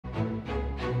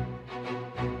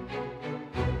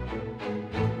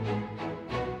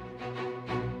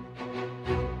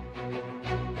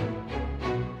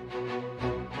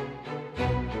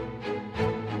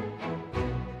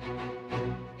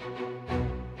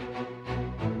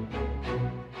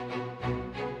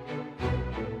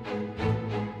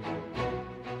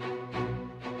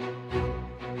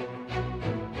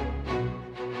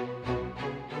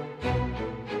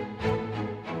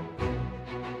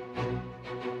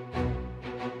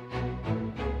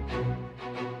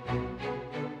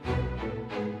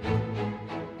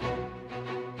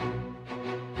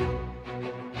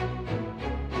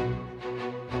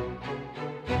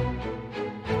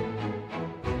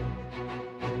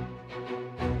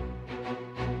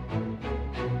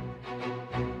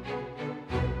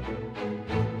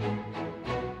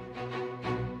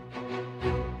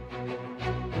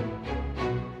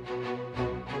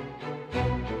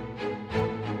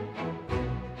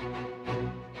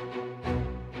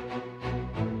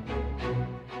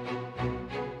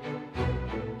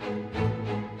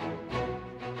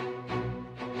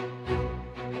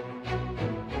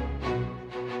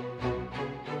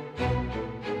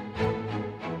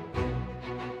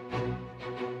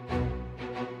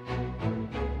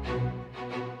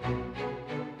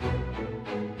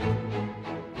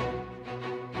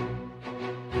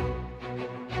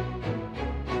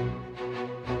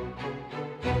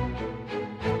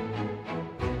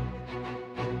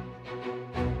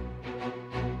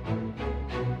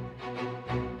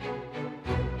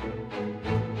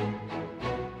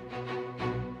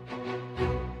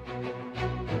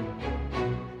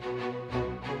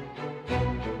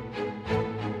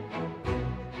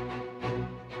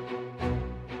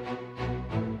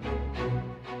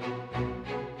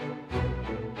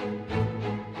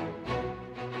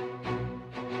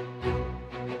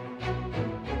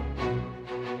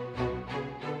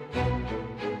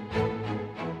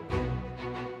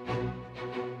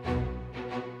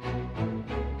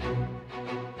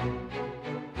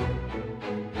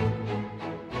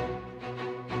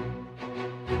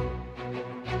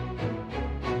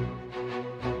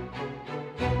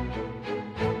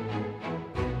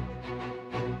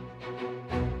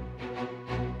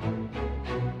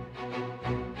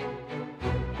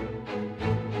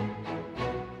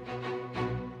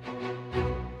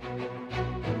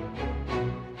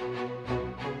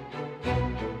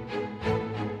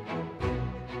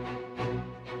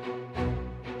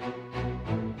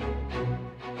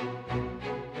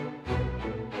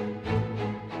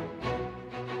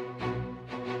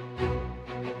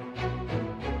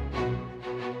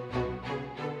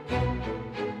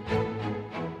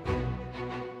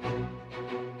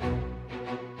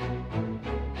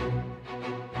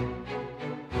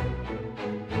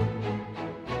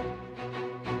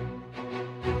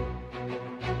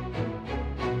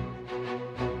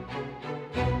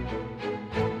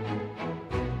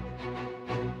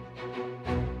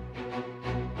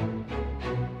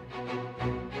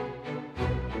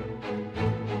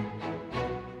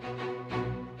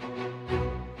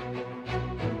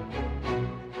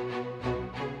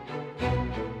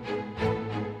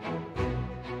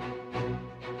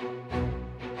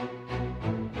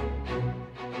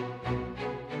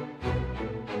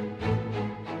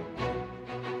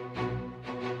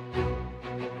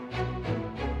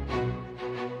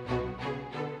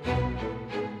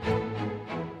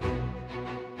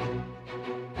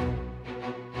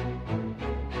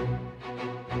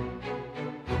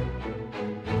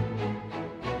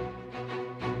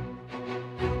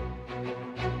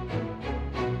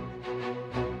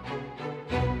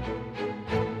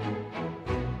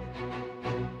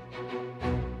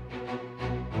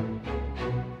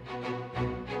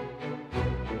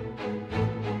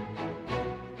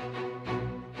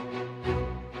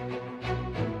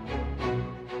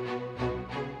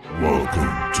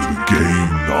Welcome to the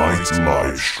Game Night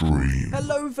live stream.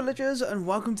 Hello villagers and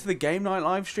welcome to the Game Night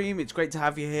live stream. It's great to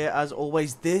have you here as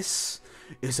always. This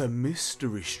is a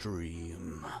mystery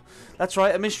stream. That's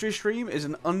right, a mystery stream is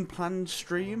an unplanned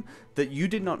stream that you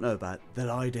did not know about,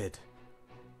 that I did.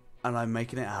 And I'm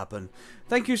making it happen.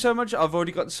 Thank you so much. I've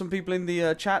already got some people in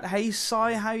the chat. Hey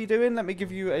Sai, how you doing? Let me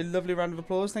give you a lovely round of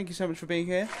applause. Thank you so much for being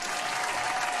here.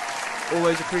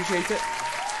 Always appreciate it.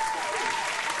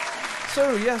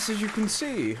 So yes, as you can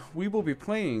see, we will be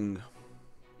playing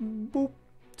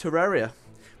Terraria.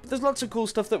 But there's lots of cool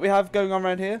stuff that we have going on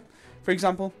around here. For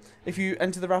example, if you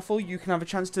enter the raffle, you can have a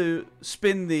chance to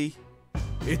spin the...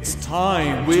 It's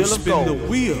time Wheel to of spin the gold.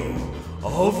 wheel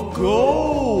of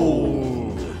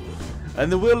gold. And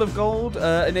the Wheel of Gold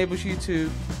enables you to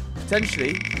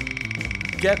potentially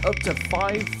get up to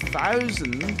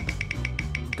 5,000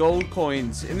 gold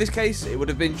coins. In this case, it would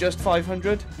have been just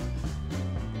 500.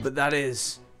 But that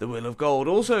is the Wheel of Gold.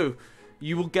 Also,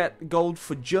 you will get gold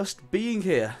for just being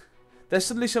here. There's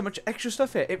suddenly so much extra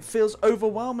stuff here. It feels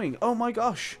overwhelming. Oh my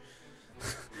gosh.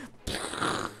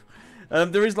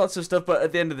 There is lots of stuff, but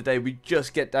at the end of the day, we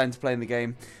just get down to playing the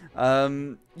game.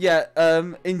 Enjoy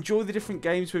the different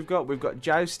games we've got. We've got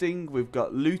jousting, we've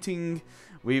got looting,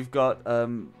 we've got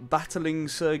battling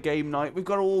Sir Game Night. We've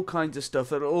got all kinds of stuff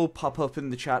that will all pop up in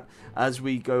the chat as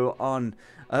we go on.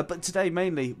 But today,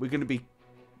 mainly, we're going to be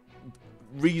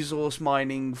resource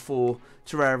mining for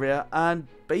Terraria, and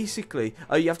basically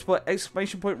you have to put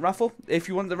exclamation point raffle. If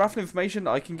you want the raffle information,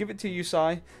 I can give it to you,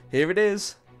 Sai. Here it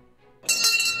is.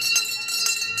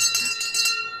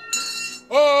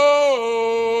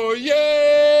 Oh yeah!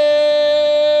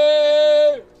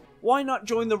 Why not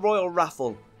join the Royal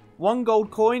Raffle? 1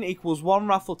 gold coin equals 1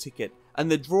 raffle ticket,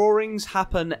 and the drawings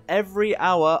happen every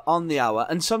hour on the hour,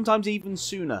 and sometimes even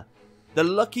sooner. The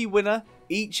lucky winner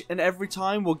each and every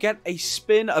time will get a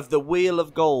spin of the Wheel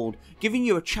of Gold, giving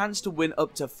you a chance to win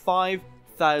up to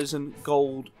 5,000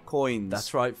 gold coins.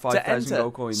 That's right, 5,000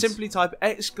 gold coins. Simply type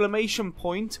exclamation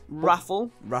point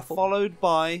raffle followed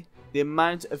by the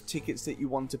amount of tickets that you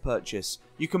want to purchase.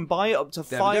 You can buy up to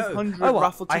 500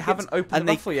 raffle tickets. I haven't opened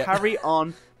the raffle yet. And they carry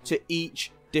on to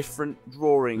each different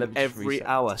drawing every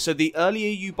hour. So the earlier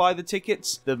you buy the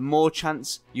tickets, the more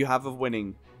chance you have of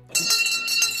winning.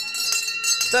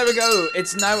 There we go,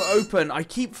 it's now open. I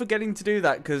keep forgetting to do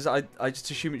that because I just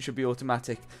assume it should be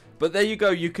automatic. But there you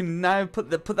go, you can now put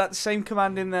that same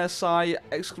command in there, Sai,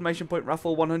 exclamation point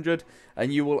raffle 100,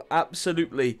 and you will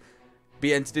absolutely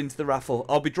be entered into the raffle.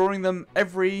 I'll be drawing them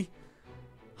every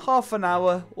half an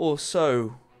hour or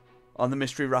so on the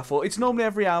mystery raffle. It's normally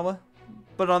every hour,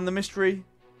 but on the mystery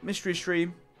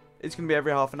stream, it's going to be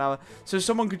every half an hour. So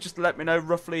someone could just let me know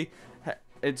roughly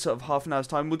in sort of half an hour's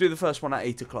time. We'll do the first one at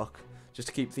 8 o'clock. Just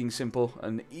to keep things simple,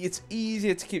 and it's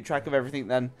easier to keep track of everything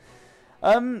then.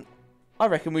 I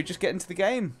reckon we just get into the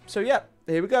game. So yeah,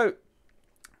 here we go.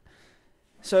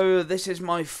 So this is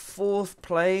my 4th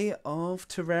play of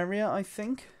Terraria, I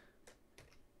think.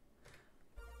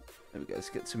 There we go, let's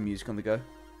get some music on the go.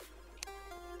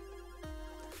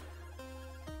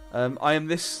 I am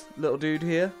this little dude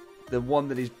here, the one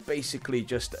that is basically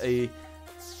just a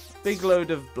big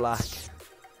load of black.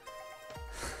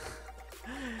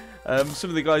 Some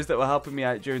of the guys that were helping me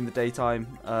out during the daytime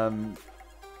on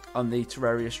the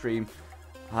Terraria stream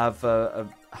have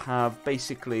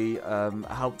basically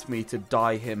helped me to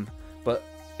dye him, but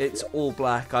it's all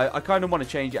black. I kind of want to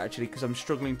change it actually because I'm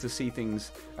struggling to see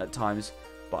things at times,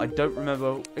 but I don't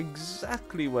remember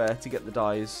exactly where to get the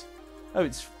dyes. Oh,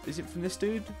 is it from this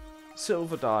dude?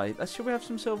 Silver dye. Should we have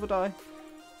some silver dye?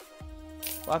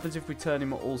 What happens if we turn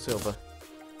him all silver?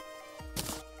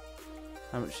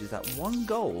 How much is that? 1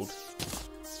 gold?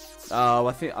 Oh,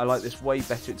 I think I like this way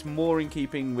better. It's more in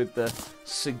keeping with the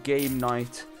Sir Game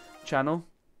Night channel.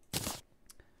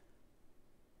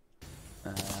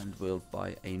 And we'll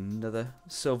buy another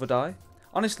silver dye.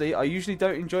 Honestly, I usually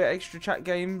don't enjoy extra chat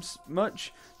games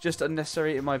much. Just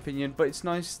unnecessary in my opinion. But it's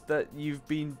nice that you've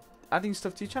been adding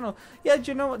stuff to your channel. Yeah,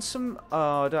 do you know what?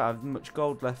 Oh, I don't have much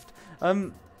gold left.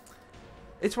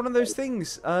 It's one of those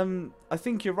things. I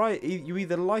think you're right. You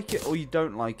either like it or you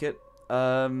don't like it.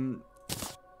 I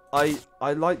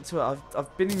like to.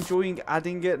 I've been enjoying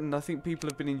adding it, and I think people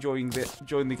have been enjoying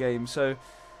the game. So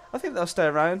I think they'll stay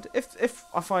around. If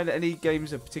I find any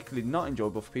games are particularly not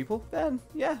enjoyable for people, then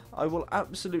yeah, I will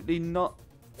absolutely not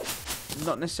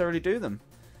necessarily do them.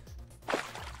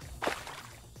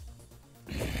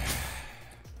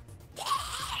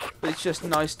 But it's just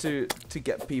nice to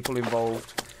get people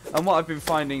involved. And what I've been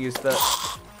finding is that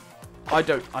I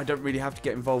don't really have to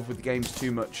get involved with the games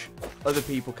too much. Other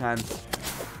people can.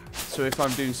 So if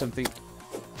I'm doing something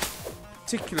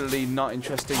particularly not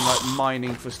interesting, like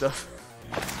mining for stuff,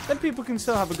 then people can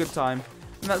still have a good time.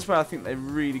 And that's where I think they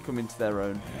really come into their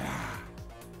own.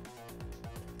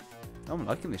 I'm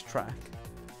liking this track.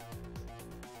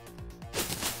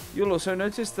 You'll also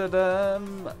notice that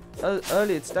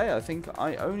earlier today, I think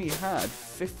I only had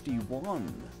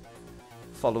 51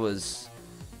 followers.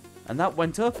 And that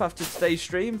went up after today's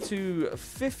stream to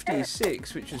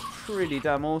 56, which is pretty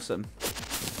damn awesome.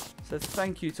 So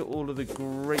thank you to all of the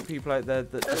great people out there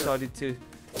that decided to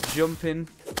jump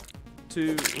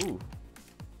into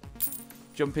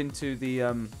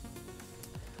the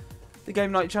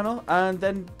Game Night channel and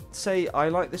then say I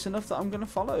like this enough that I'm going to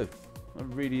follow. I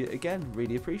really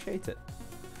appreciate it.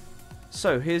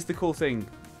 So here's the cool thing.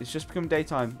 It's just become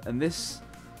daytime and this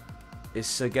is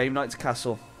Sir Game Night's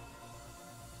castle.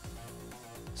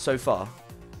 So far.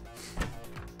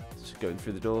 Just going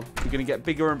through the door. We're going to get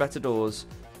bigger and better doors.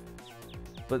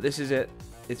 But this is it.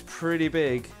 It's pretty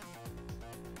big.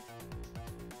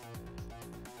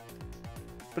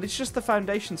 But it's just the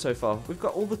foundation so far. We've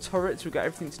got all the turrets. We've got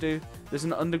everything to do. There's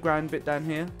an underground bit down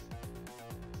here.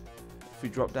 If we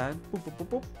drop down. Boop, boop, boop,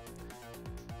 boop.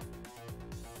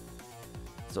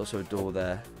 There's also a door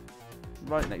there.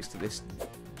 Right next to this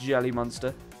jelly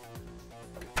monster.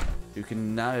 Who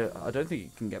can now... I don't think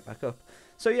it can get back up.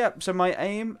 So yeah, so my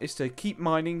aim is to keep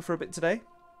mining for a bit today.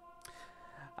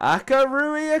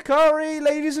 Akarui Akari,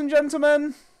 ladies and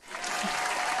gentlemen.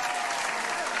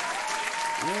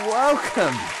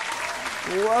 Welcome.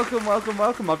 Welcome, welcome,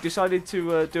 welcome. I've decided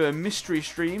to do a mystery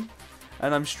stream.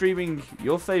 And I'm streaming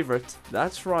your favourite.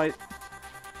 That's right.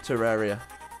 Terraria.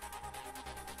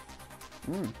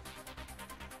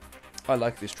 I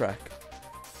like this track.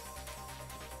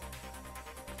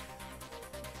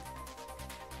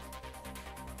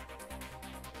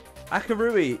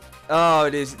 Akarui. Oh,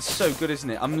 it is. It's so good, isn't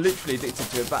it? I'm literally addicted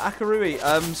to it. But Akarui,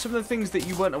 some of the things that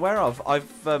you weren't aware of, I've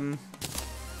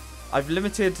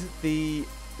limited the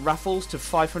raffles to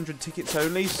 500 tickets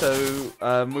only, so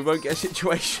we won't get a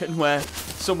situation where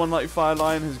someone like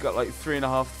Firelion has got like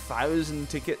 3,500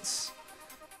 tickets.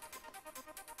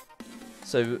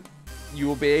 So you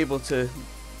will be able to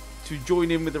join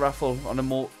in with the raffle on a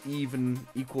more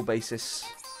equal basis.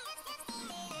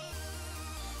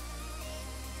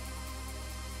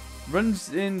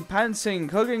 Runs in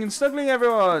pantsing, hugging and snuggling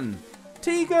everyone.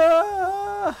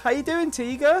 Tiga! How you doing,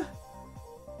 Tiga?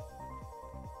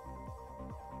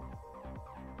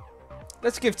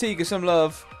 Let's give Tiga some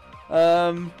love.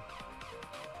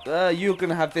 You're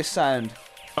gonna have this sound.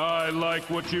 I like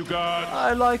what you got.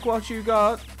 I like what you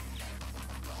got.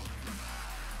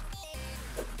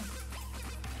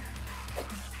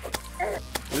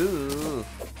 Ooh.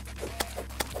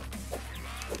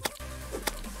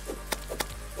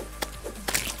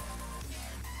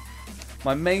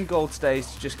 My main goal today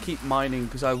is to just keep mining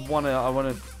because I want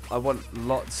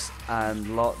lots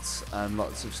and lots and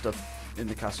lots of stuff in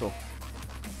the castle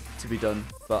to be done,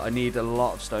 but I need a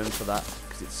lot of stone for that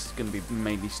because it's going to be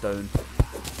mainly stone.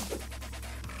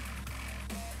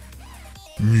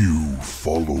 New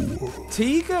follower.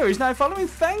 Tiga is now following.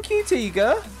 Thank you,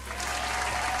 Tiga.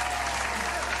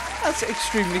 That's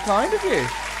extremely kind of you.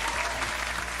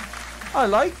 I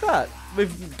like that.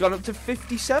 We've gone up to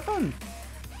 57.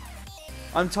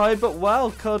 I'm tired but well,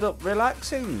 curled up,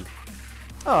 relaxing.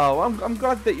 Oh, I'm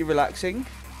glad that you're relaxing.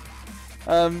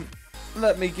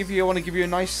 Let me give you. I want to give you a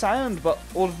nice sound, but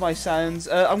all of my sounds.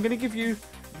 I'm going to give you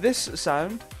this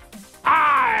sound.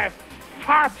 I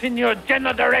fart in your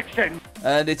general direction.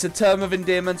 And it's a term of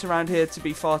endearment around here to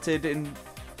be farted in.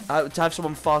 To have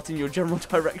someone fart in your general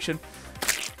direction.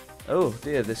 Oh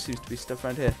dear, there seems to be stuff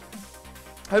around here.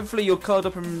 Hopefully you're curled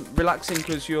up and relaxing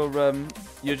because you're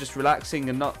just relaxing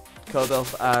and not curled up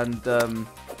and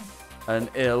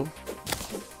ill.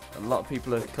 A lot of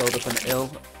people are curled up and ill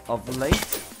of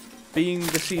late, being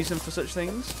the season for such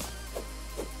things.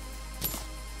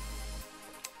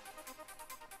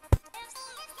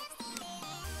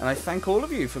 And I thank all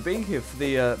of you for being here for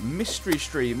the mystery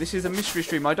stream. This is a mystery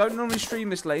stream. I don't normally stream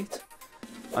this late.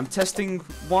 I'm testing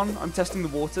the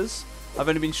waters. I've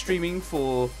only been streaming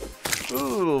for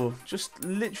just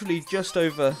literally just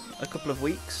over a couple of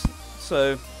weeks.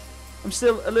 So I'm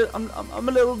still a little. I'm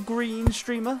a little green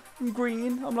streamer. I'm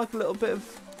green. I'm like a little bit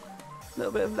of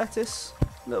lettuce,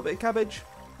 a little bit of cabbage.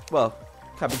 Well,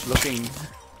 cabbage looking.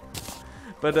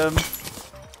 But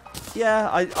yeah,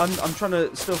 I'm trying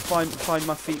to still find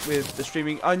my feet with the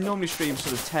streaming. I normally stream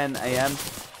sort of 10 AM.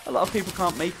 A lot of people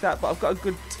can't make that, but I've got a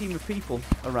good team of people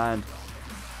around.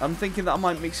 I'm thinking that I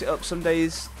might mix it up. Some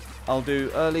days I'll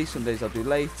do early, some days I'll do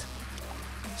late.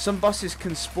 Some bosses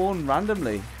can spawn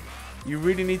randomly. You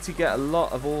really need to get a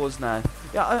lot of ores now.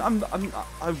 Yeah,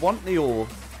 I want the ore.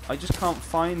 I just can't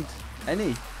find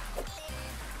any.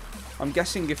 I'm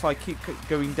guessing if I keep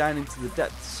going down into the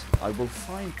depths, I will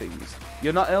find things.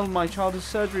 You're not ill. My child has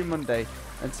surgery Monday,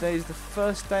 and today is the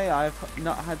first day I've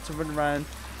not had to run around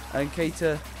and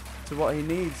cater to what he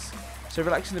needs. So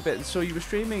relaxing a bit and saw you were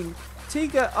streaming.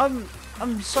 Tiga,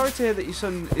 I'm sorry to hear that your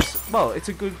son is, well,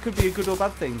 could be a good or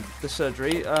bad thing, the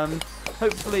surgery.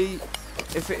 Hopefully,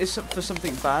 if it is for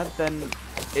something bad, then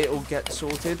it'll get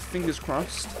sorted. Fingers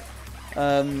crossed.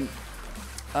 Again,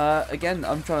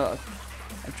 I'm trying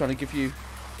to give you.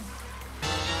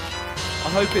 I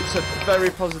hope it's a very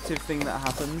positive thing that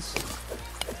happens.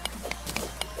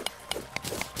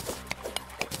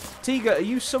 Tiga, are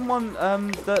you someone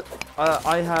that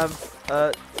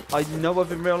I know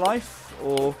of in real life,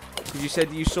 or because you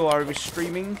said you saw I was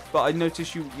streaming, but I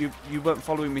noticed you weren't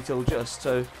following me till just,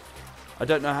 so I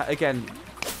don't know how. Again,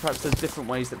 perhaps there's different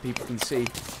ways that people can see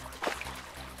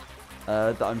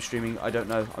that I'm streaming. I don't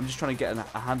know. I'm just trying to get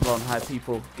a handle on how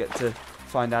people get to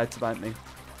find out about me.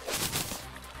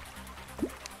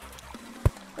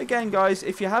 Again, guys,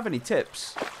 if you have any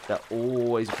tips, they're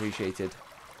always appreciated.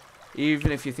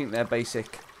 Even if you think they're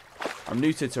basic. I'm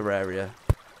new to Terraria.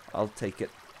 I'll take it.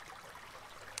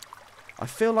 I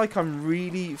feel like I'm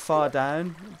really far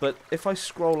down, but if I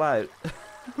scroll out,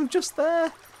 I'm just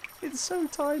there. It's so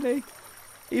tiny.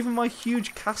 Even my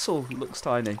huge castle looks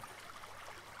tiny.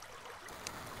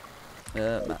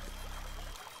 Map.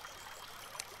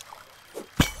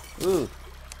 Ooh.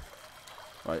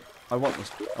 Right. I want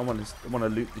this. I want to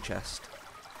loot the chest.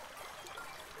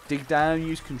 Dig down.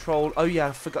 Use control. Oh yeah,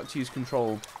 I forgot to use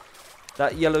control.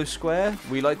 That yellow square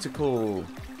we like to call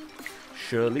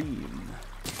Shirlene.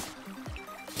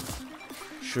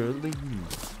 Shirlene.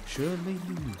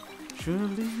 Shirlene.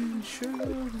 Shirlene.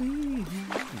 Shirlene.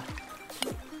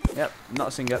 Yep, not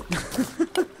a singer.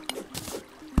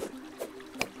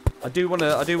 I do want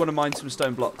to mine some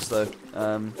stone blocks though.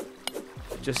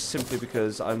 Just simply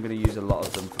because I'm going to use a lot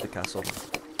of them for the castle.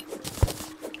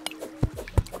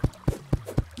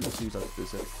 It seems like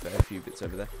there's a fair few bits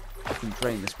over there. I can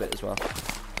drain this bit as well.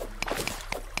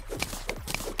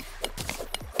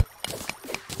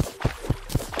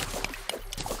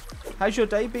 How's your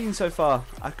day been so far,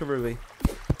 Akarui?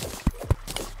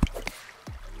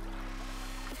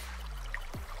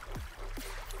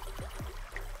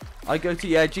 I go to,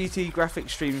 GT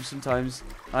graphics streams sometimes.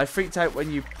 I freaked out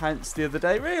when you pounced the other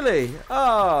day. Really?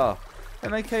 Ah. Oh.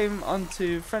 And I came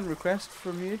onto friend request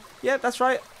from you. Yeah, that's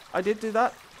right. I did do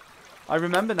that. I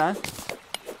remember now.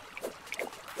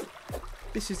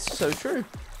 This is so true.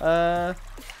 I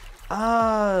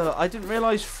didn't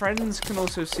realise friends can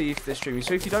also see if they're streaming.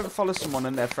 So if you don't follow someone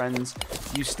and they're friends,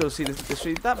 you still see the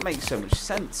stream. That makes so much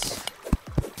sense.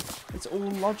 It's all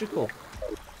logical.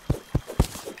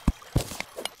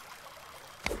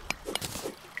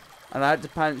 And I had to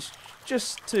pounce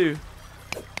just to...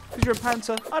 Because you're a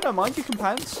pouncer. I don't mind, you can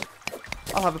pounce.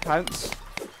 I'll have a pounce.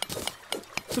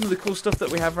 Some of the cool stuff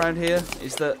that we have around here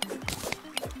is that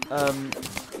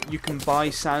you can buy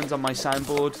sounds on my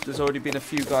soundboard. There's already been a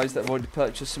few guys that have already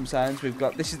purchased some sounds. We've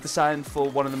got... This is the sound for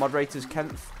one of the moderators,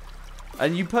 Kenneth.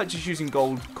 And you purchase using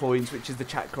gold coins, which is the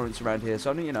chat currency around here.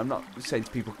 So, I'm not saying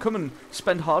to people, come and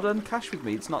spend hard-earned cash with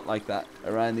me. It's not like that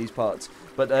around these parts.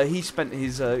 But he spent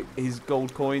his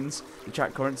gold coins, the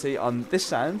chat currency, on this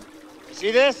sound.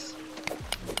 See this?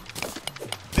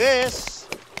 This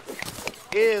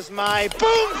is my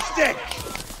boomstick!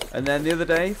 And then the other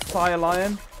day, Fire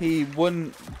Lion, he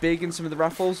won big in some of the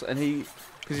raffles, and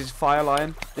because he's Fire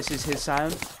Lion, this is his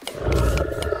sound.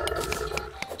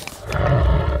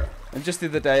 And just the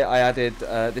other day, I added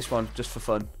this one just for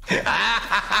fun.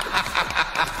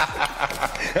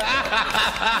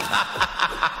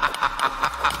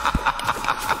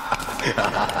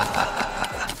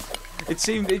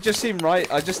 It just seemed right.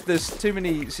 There's too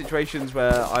many situations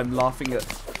where I'm laughing at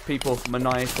people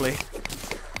maniacally.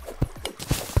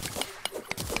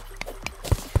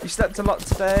 You slept a lot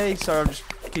today. Sorry, I'm just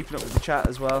keeping up with the chat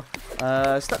as well.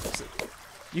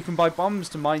 You can buy bombs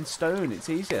to mine stone. It's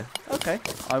easier. Okay,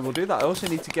 I will do that. I also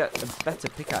need to get a better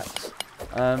pickaxe.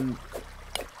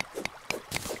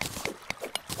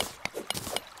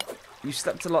 You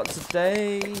slept a lot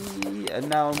today, and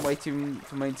now I'm waiting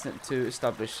for my internet to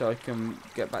establish so I can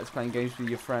get back to playing games with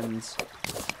your friends.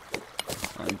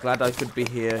 I'm glad I could be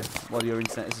here while your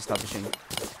internet is establishing.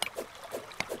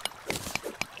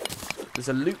 There's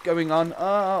a loot going on.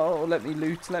 Oh, let me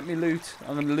loot, let me loot.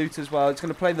 I'm going to loot as well. It's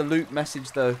going to play the loot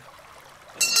message though.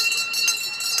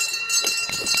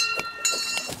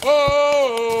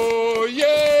 Oh, yeah!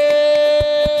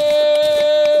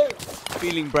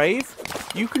 feeling brave,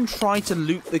 you can try to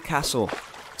loot the castle.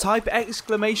 Type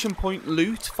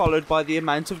 !loot followed by the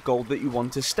amount of gold that you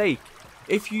want to stake.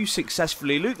 If you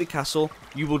successfully loot the castle,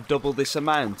 you will double this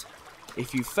amount.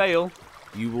 If you fail,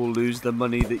 you will lose the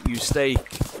money that you stake.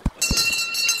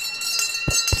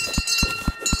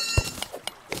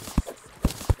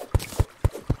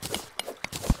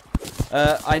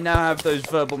 I now have those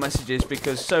verbal messages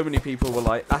because so many people were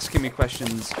like asking me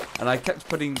questions, and I kept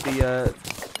putting the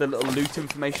little loot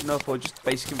information up, or just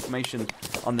basic information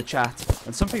on the chat.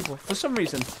 And some people, for some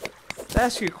reason, they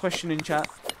ask you a question in chat,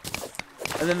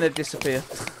 and then they disappear,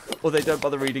 or they don't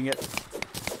bother reading it.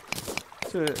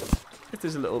 So if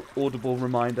there's a little audible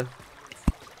reminder.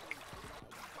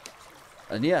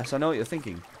 And yes, I know what you're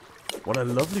thinking. What a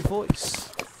lovely voice.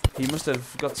 He must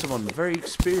have got someone very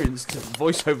experienced to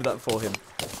voice over that for him.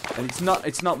 And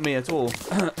it's not me at all.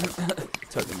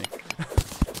 Totally me.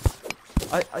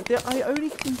 I only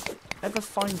can ever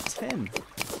find 10.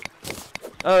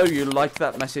 Oh, you like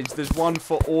that message. There's one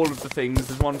for all of the things.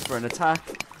 There's one for an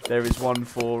attack. There is one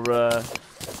for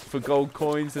gold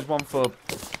coins. There's one for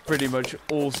pretty much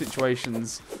all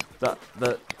situations that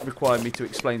require me to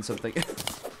explain something.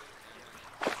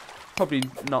 Probably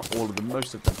not all of them,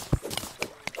 most of them.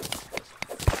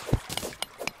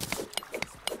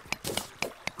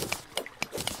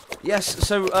 Yes,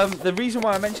 so the reason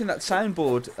why I mentioned that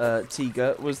soundboard,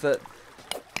 Tiga, was that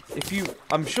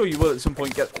I'm sure you will at some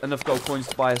point get enough gold coins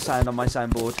to buy a sound on my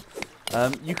soundboard.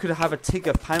 You could have a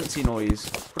Tigger pouncy noise.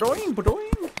 Ba-doing, ba-doing.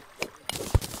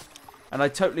 And I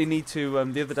totally need to,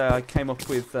 the other day I came up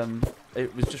with,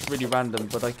 it was just really random,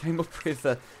 but I came up with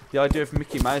the idea of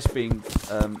Mickey Mouse being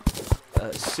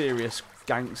a serious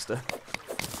gangster.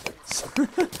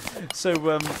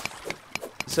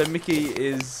 So Mickey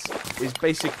is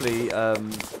basically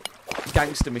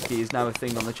Gangster Mickey is now a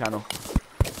thing on the channel.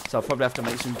 So I'll probably have to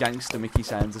make some Gangster Mickey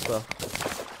sounds as well.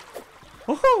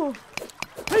 Oh,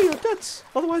 pay your debts,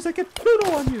 otherwise I get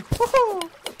Pluto on you. Oh.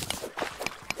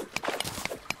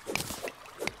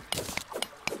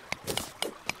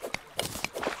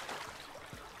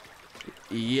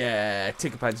 Yeah,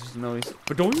 Tigger Pants noise.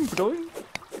 Ba-doing, ba-doing.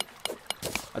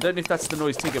 I don't know if that's the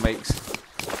noise Tigger makes.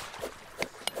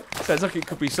 Sounds like it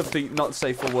could be something not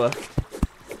safe for work.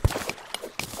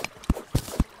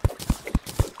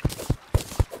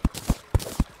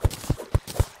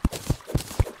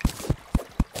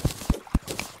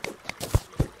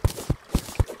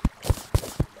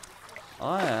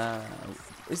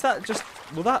 Is that just...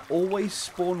 Will that always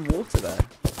spawn water there?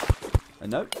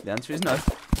 No, the answer is no.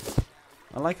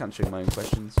 I like answering my own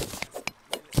questions.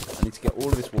 I need to get all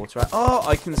of this water out. Oh,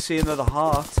 I can see another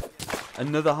heart.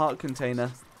 Another heart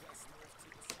container.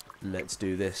 Let's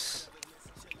do this.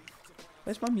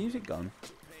 Where's my music gone?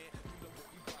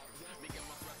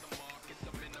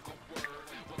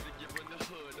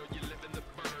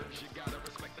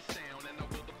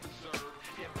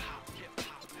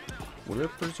 Will it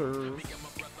preserve?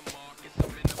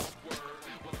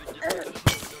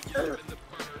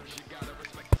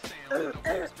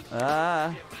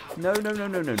 Ah, no, no, no,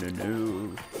 no, no, no,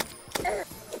 no.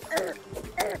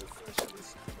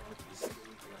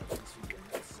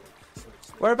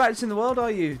 Whereabouts in the world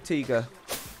are you, Tiga?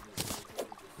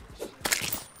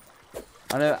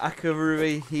 I know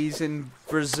Akarui, he's in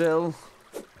Brazil.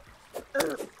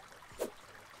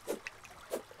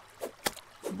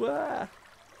 Wah.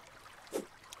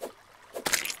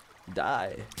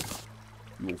 Die,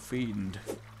 you fiend.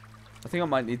 I think I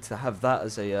might need to have that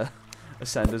as a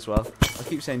sound as well. I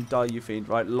keep saying die, you fiend.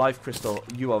 Right, Life Crystal,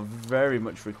 you are very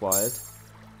much required,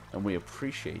 and we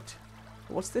appreciate.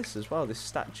 What's this as well? This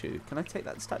statue. Can I take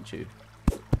that statue?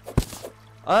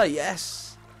 Ah,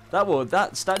 yes.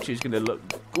 That statue is going to look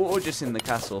gorgeous in the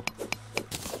castle.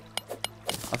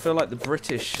 I feel like the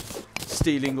British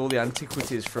stealing all the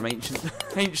antiquities from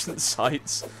ancient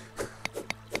sites.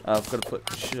 I've got to put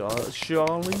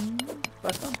Charlene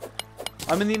back on.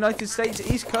 I'm in the United States,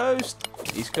 East Coast.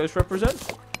 East Coast represent.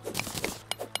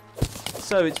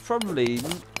 So it's probably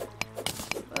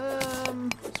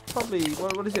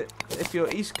what is it? If you're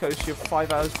East Coast, you're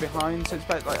 5 hours behind, so it's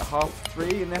about like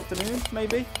 3:30 in the afternoon,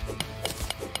 maybe.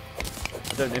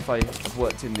 I don't know if I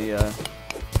worked in the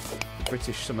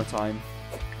British summertime.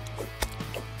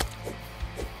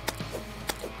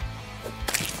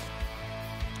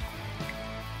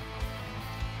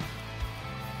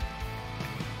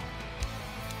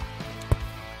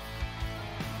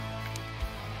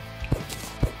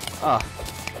 Ah,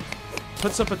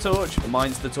 puts up a torch,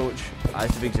 mines the torch out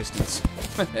of existence.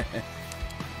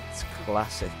 It's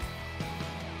classic.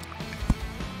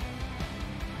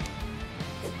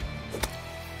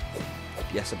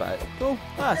 yes about it. Cool.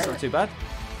 Ah, that's not too bad.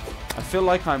 I feel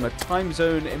like I'm a time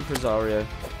zone impresario.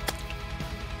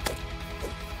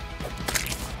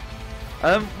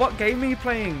 What game are you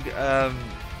playing,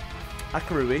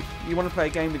 Akarui? You want to play a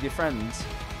game with your friends?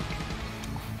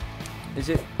 Is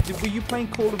it? Were you playing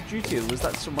Call of Duty, or was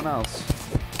that someone else?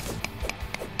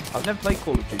 I've never played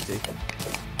Call of Duty.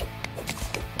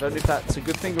 I don't know if that's a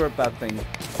good thing or a bad thing.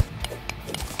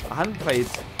 I hadn't played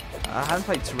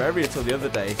Terraria till the other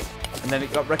day, and then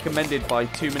it got recommended by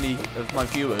too many of my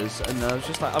viewers, and I was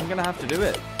just like, I'm gonna have to do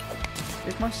it.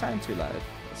 Is my sound too loud?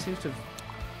 It seems to have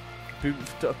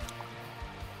boofed up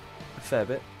a fair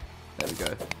bit. There we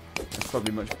go. That's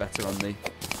probably much better on the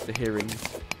hearing.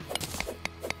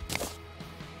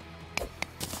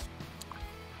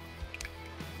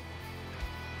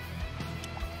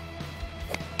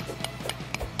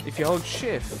 If you hold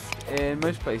shift in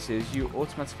most places, you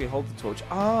automatically hold the torch.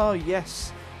 Oh,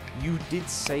 yes. You did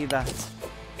say that.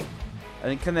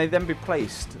 And can they then be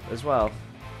placed as well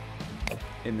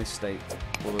in this state?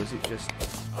 Or is it just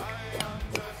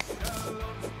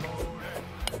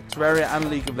Terraria and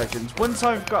League of Legends? Once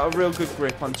I've got a real good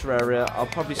grip on Terraria, I'll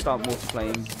probably start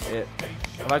multiplaying it.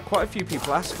 I've had quite a few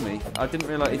people ask me. I didn't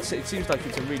realise. It seems like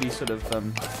it's a really sort of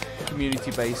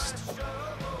community-based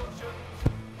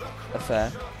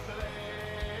affair.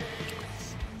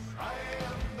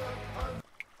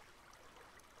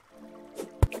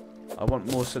 I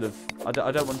want more sort of... I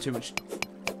don't want too much...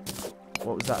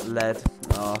 What was that? Lead.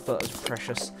 Oh, I thought it was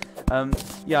precious.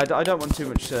 Yeah, I don't want too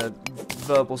much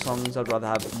verbal songs. I'd rather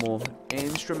have more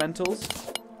instrumentals.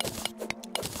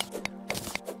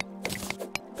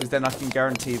 Because then I can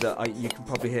guarantee that you can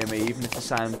probably hear me, even if the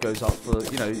sound goes off. For,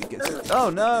 you know, it gets... Oh,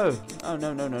 no! Oh,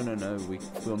 no, no, no, no, no. We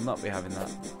will not be having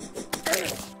that.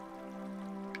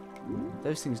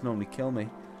 Those things normally kill me.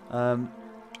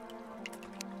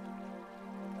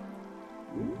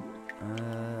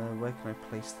 Where can I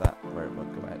place that? Where it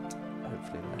won't go out.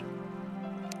 Hopefully there.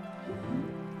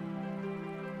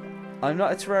 I'm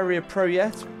not a Terraria pro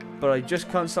yet, but I just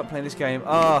can't stop playing this game.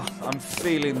 Ah, oh, I'm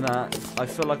feeling that. I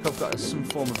feel like I've got some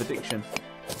form of addiction.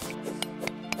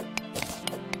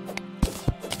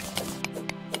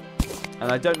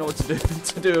 And I don't know what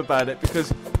to do about it,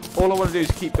 because all I want to do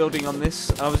is keep building on this.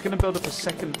 I was going to build up a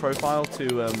second profile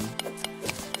to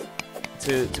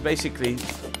basically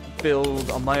build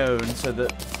on my own, so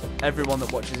that everyone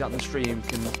that watches it on the stream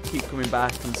can keep coming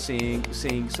back and seeing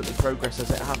sort of progress as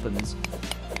it happens.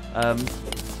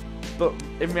 But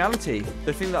in reality,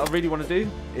 the thing that I really want to do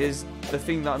is the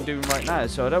thing that I'm doing right now.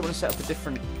 So I don't want to set up a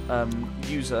different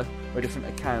user or a different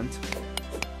account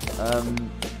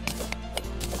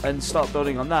and start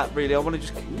building on that. Really, I want to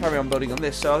just carry on building on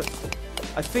this. So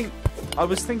I think I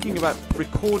was thinking about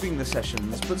recording the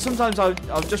sessions, but sometimes I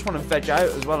just want to veg out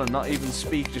as well and not even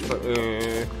speak, just like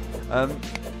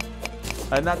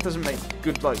and that doesn't make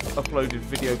good like uploaded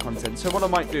video content. So what I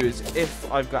might do is,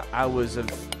 if I've got hours of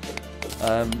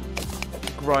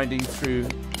grinding through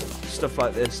stuff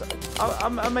like this,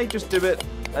 I may just do it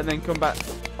and then come back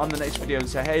on the next video and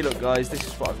say, hey look guys, this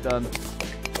is what I've done.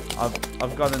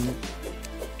 I've gone and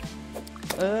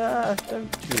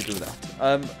don't you do that.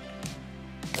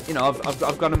 You know,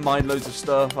 I've gone and mined loads of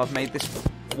stuff. I've made this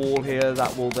wall here,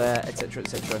 that wall there, etc,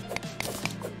 etc.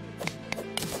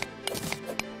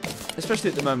 Especially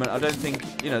at the moment, I don't think,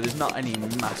 you know, there's not any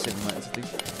massive amounts of things.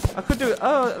 I could do it.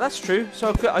 Oh, that's true. So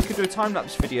I could do a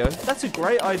time-lapse video. That's a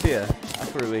great idea,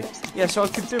 Akarui. Yeah, so I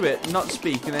could do it, not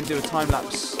speak, and then do a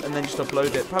time-lapse, and then just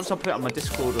upload it. Perhaps I'll put it on my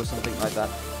Discord or something like that.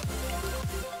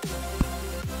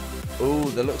 Oh,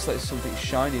 there looks like something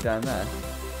shiny down there.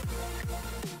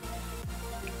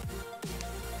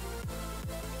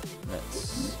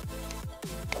 Let's...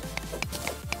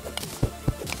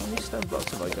 How many stone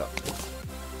blocks have I got?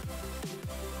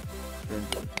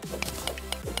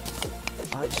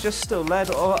 It's just still lead.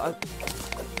 Or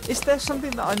is there something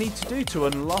that I need to do to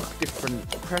unlock different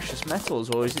precious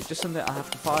metals, or is it just something I have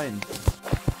to find?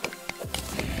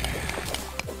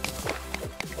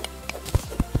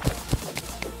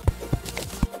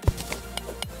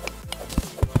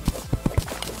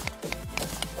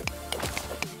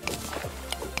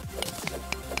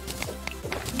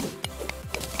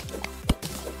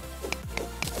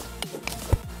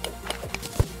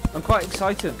 I'm quite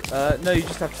excited. No, you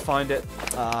just have to find it.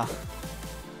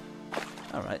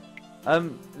 Alright.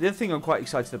 The other thing I'm quite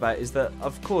excited about is that,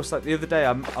 of course, like the other day,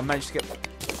 I managed to get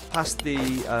past the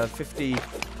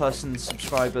 50-person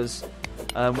subscribers,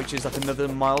 which is like another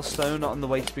milestone on the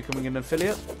way to becoming an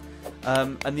affiliate.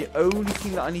 And the only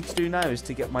thing that I need to do now is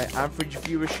to get my average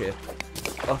viewership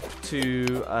up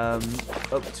to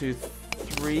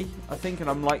 3, I think, and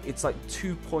I'm like, it's like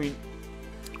 2.2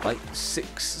 like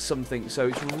 6 something, so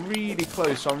it's really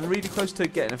close. So I'm really close to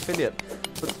getting affiliate,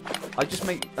 but I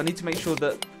need to make sure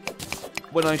that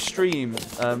when I stream,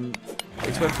 it's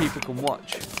when people can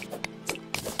watch,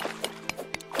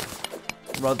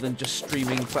 rather than just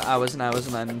streaming for hours and hours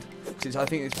on end. Since I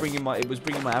think it was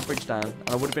bringing my average down, and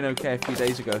I would have been okay a few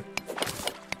days ago.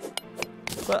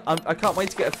 But I can't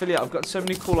wait to get affiliate. I've got so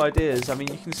many cool ideas. I mean,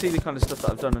 you can see the kind of stuff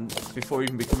that I've done before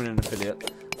even becoming an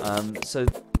affiliate. So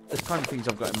the kind of things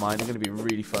I've got in mind are going to be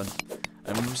really fun,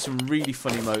 and some really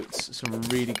fun emotes, some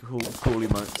really cool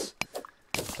emotes.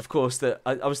 Of course,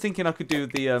 I was thinking I could do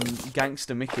the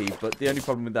Gangster Mickey, but the only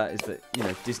problem with that is that, you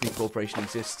know, Disney Corporation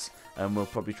exists, and we'll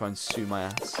probably try and sue my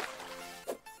ass.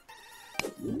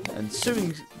 And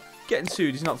getting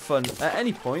sued is not fun at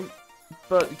any point,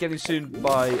 but getting sued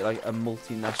by like a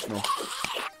multinational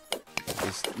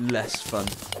is less fun,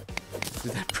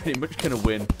 because they're pretty much gonna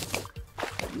win.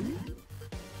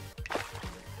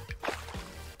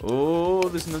 Oh,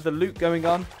 there's another loot going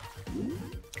on.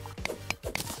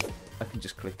 I can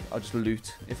just click. I'll just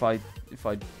loot if I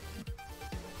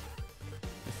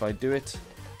do it.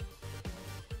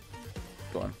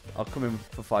 Go on. I'll come in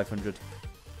for 500.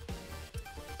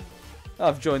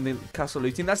 I've joined the castle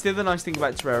looting. That's the other nice thing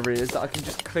about Terraria, is that I can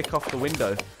just click off the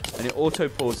window and it auto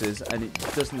pauses, and it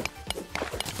doesn't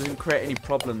create any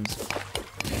problems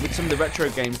with some of the retro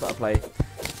games that I play.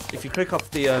 If you click off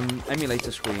the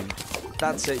emulator screen,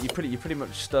 that's it. You're pretty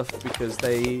much stuffed, because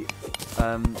they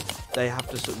have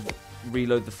to sort of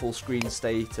reload the full screen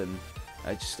state, and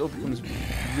it just all becomes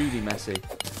really messy.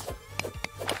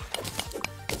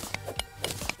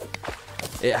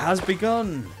 It has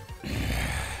begun.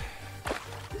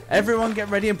 Everyone get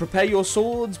ready and prepare your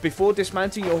swords before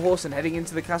dismounting your horse and heading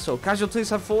into the castle. Casualties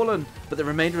have fallen, but the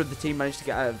remainder of the team managed to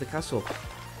get out of the castle,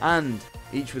 and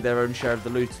each with their own share of the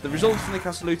loot. The results from the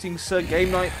castle looting: Sir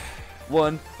Game Night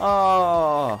won.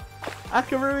 Ah,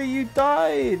 Akarui, you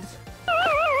died.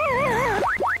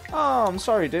 Oh, I'm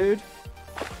sorry, dude.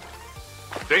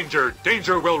 Danger,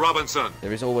 danger, Will Robinson.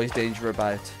 There is always danger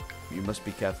about. You must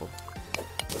be careful.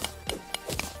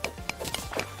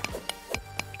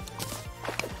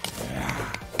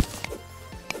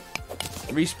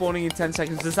 Respawning in 10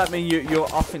 seconds. Does that mean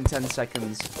you're off in 10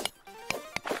 seconds?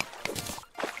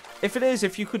 If it is,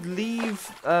 if you could leave,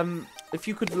 if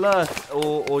you could lurk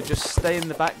or just stay in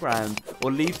the background,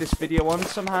 or leave this video on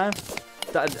somehow,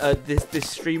 that this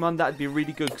stream on, that'd be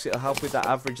really good, because it'll help with that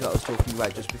average that I was talking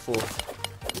about just before.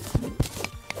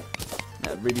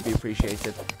 That'd really be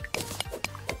appreciated.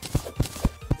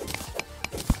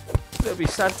 It'll be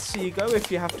sad to see you go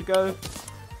if you have to go.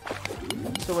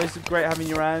 It's always great having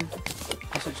you around.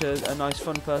 You're such a nice,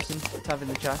 fun person to have in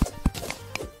the chat.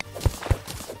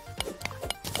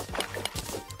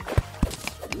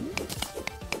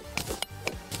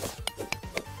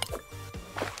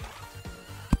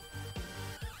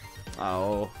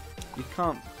 Oh, you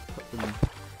can't put them.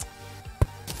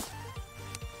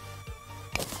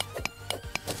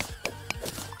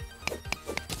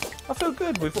 I feel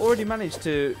good. We've already managed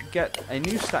to get a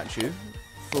new statue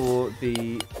for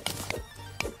the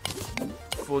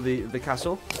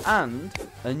castle, and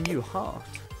a new heart.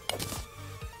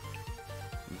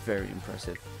 Very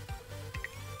impressive.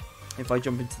 If I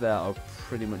jump into there, I'll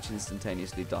pretty much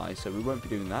instantaneously die, so we won't be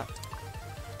doing that.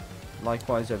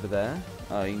 Likewise over there.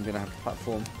 Oh, you're gonna have to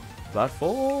platform.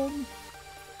 Platform!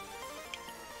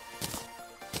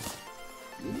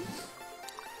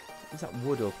 Is that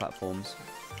wood or platforms?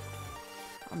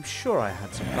 I'm sure I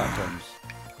had some platforms.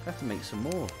 I have to make some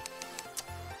more.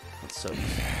 That sucks.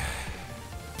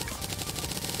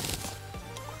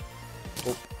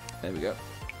 Oh, there we go.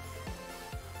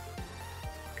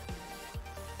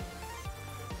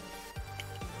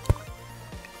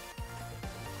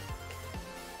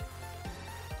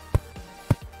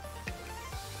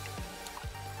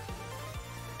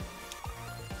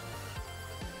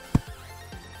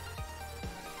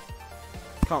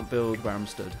 Can't build where I'm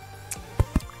stood.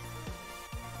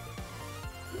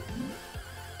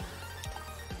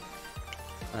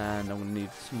 And I'm going to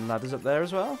need some ladders up there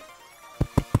as well.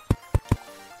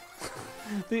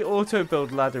 The auto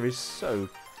build ladder is so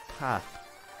path.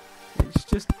 It's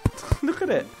just, look at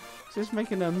it. It's just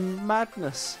making a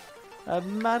madness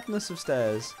of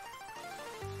stairs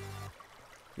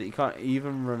that you can't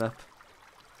even run up.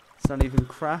 It's not even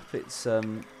crap. It's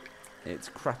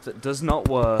crap that does not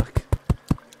work.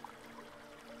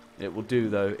 It will do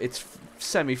though. It's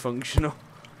semi-functional.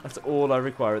 That's all I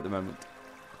require at the moment.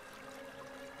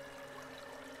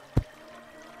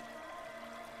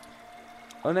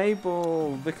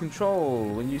 Enable the control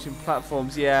when using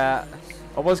platforms. Yeah,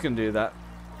 I was going to do that.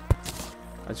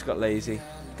 I just got lazy.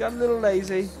 got a little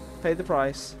lazy. Paid the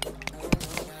price.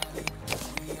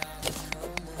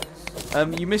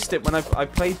 You missed it when I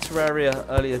played Terraria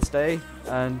earlier today,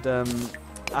 and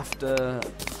after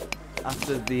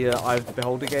the Eye of the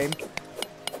Beholder game,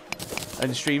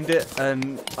 and streamed it,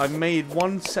 and I made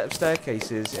one set of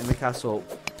staircases in the castle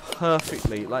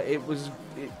perfectly. Like it was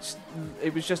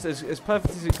just as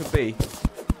perfect as it could be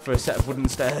for a set of wooden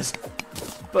stairs.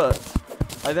 But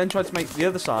I then tried to make the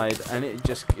other side, and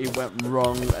it went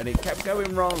wrong, and it kept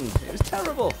going wrong. It was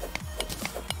terrible.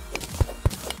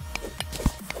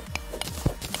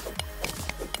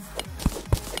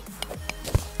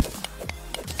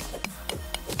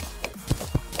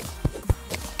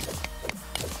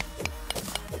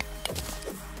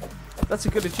 That's a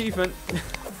good achievement.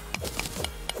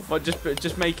 What,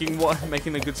 just making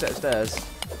a good set of stairs?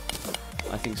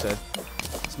 I think so.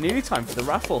 It's nearly time for the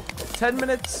raffle. 10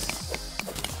 minutes,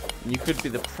 and you could be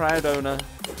the proud owner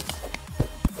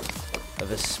of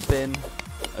a spin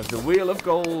of the Wheel of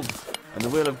Gold, and the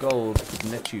Wheel of Gold could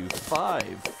net you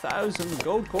 5,000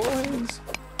 gold coins.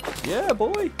 Yeah,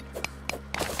 boy.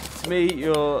 To me,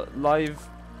 your live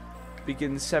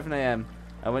begins 7 AM.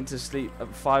 I went to sleep at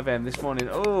 5 AM this morning.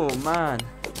 Oh man!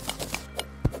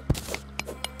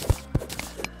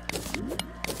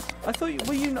 I thought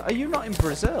are you not in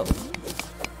Brazil?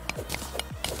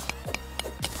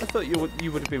 I thought you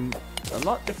would have been a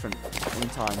lot different in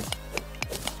time.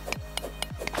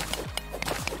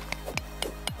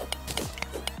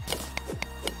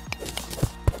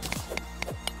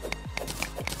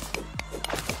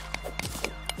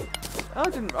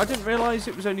 I didn't realise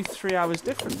it was only 3 hours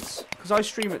difference, because I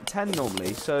stream at 10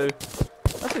 normally, so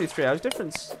that's only 3 hours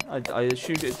difference. I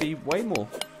assumed it'd be way more.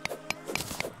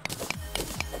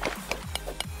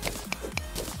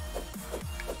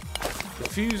 The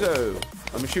Fuso.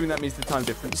 I'm assuming that means the time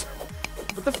difference.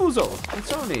 But the Fuso,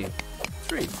 it's only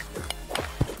 3.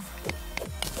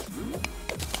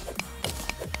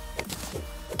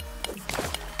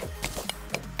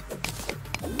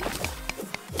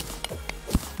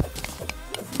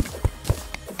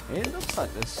 It looks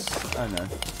like this. Oh no.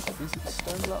 Is it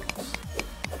stone blocks?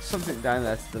 Something down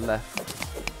there to the left.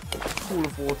 Pool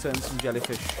of water and some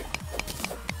jellyfish.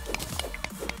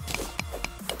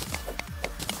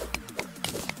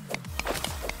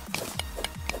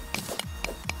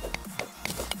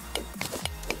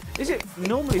 Is it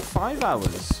normally 5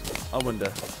 hours? I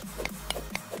wonder.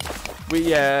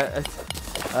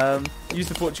 Use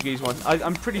the Portuguese one.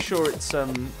 I'm pretty sure it's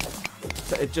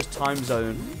just time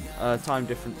zone, time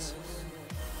difference.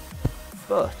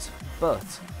 But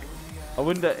I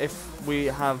wonder if we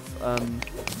have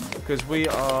because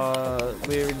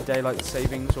we're in daylight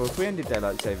savings, or if we ended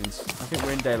daylight savings. I think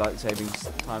we're in daylight savings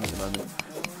time at the moment,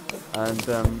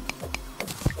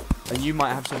 and you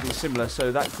might have something similar,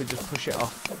 so that could just push it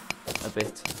off a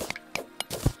bit.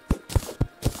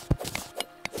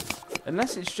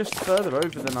 Unless it's just further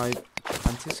over than I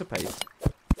anticipate.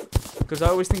 Because I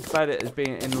always think about it as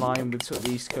being in line with sort of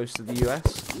the east coast of the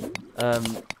US,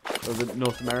 or the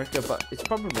North America, but it's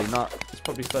probably not. It's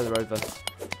probably further over.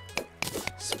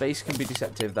 Space can be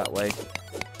deceptive that way.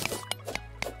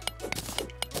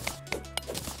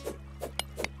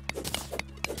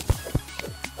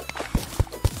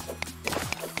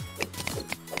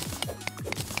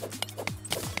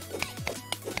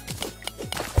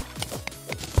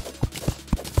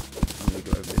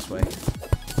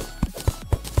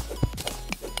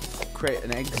 Create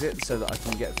an exit so that I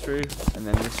can get through, and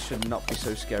then this should not be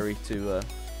so scary to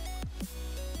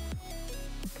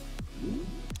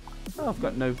Oh,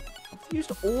 I've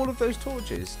used all of those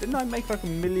torches. Didn't I make like a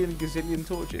million gazillion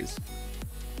torches?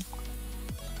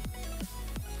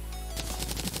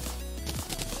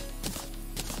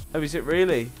 Oh, is it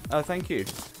really? Oh, thank you.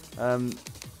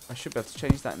 I should be able to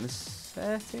change that in the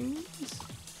settings.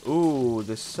 Ooh,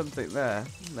 there's something there.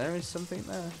 There is something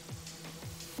there.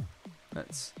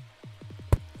 Let's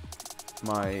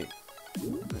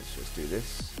just do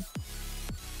this.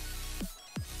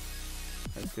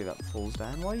 Hopefully that falls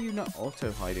down. Why are you not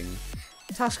auto-hiding?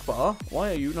 Taskbar,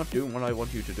 why are you not doing what I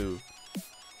want you to do?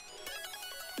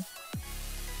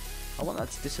 I want that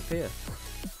to disappear.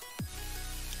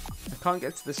 I can't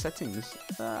get to the settings.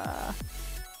 Ah.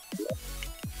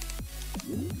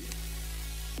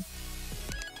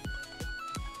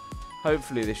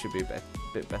 Hopefully this should be a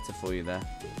bit better for you there.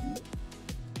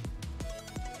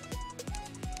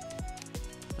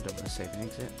 I don't want to save and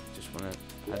exit. Just want to...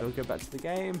 How do I go back to the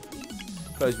game?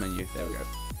 Close menu. There we go.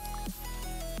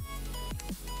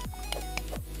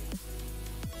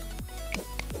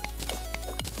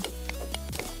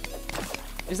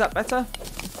 Is that better?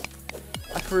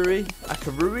 Akari.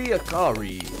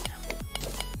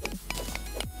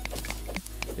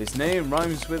 Its name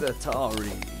rhymes with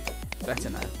Atari.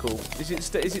 Better now. Cool. Is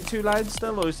it too loud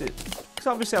still, or is it? Because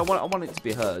obviously I want it to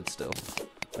be heard still.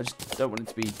 I just don't want it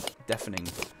to be deafening.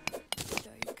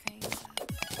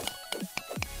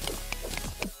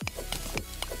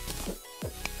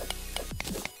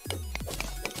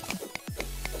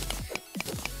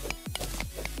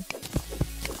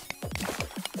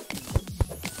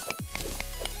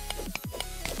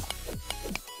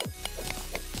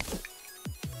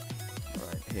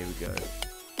 Here we go.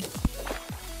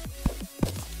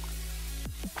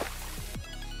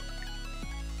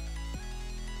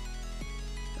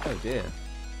 Oh dear.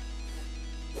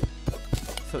 I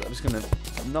thought that was going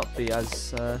to not be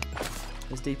as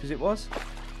deep as it was.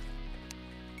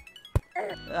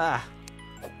 Ah!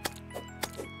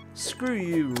 Screw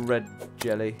you, red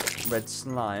jelly, red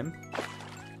slime.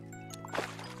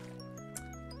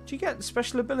 Do you get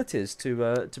special abilities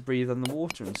to breathe on the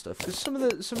water and stuff? Because some of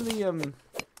the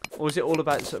or is it all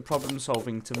about sort of problem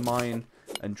solving to mine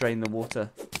and drain the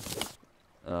water?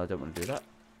 I don't want to do that.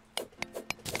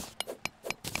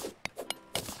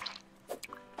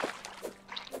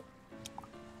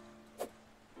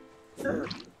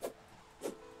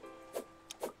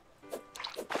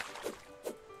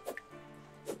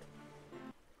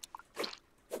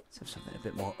 Let's have something a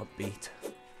bit more upbeat.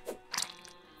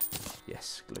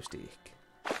 Yes, glow stick.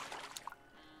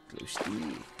 Glow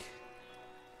stick.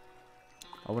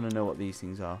 I want to know what these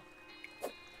things are.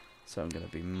 So I'm going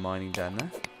to be mining down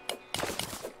there.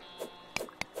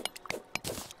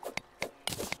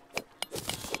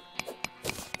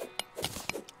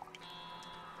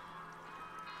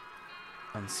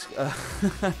 And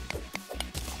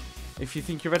if you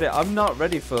think you're ready, I'm not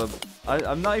ready for.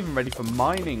 I'm not even ready for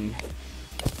mining.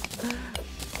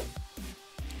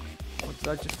 What did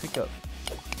I just pick up?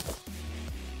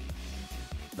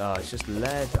 No, it's just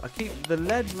lead. The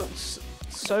lead looks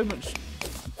so much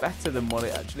better than what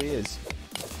it actually is.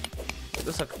 It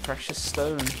looks like a precious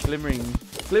stone, glimmering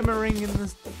in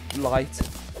the light.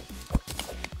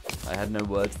 I had no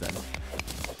words then.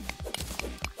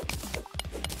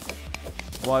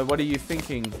 Why? What are you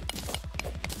thinking?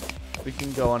 We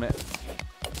can go on it.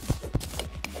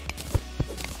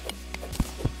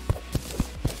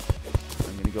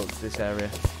 I'm gonna go up to this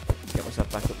area, get myself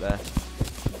back up there.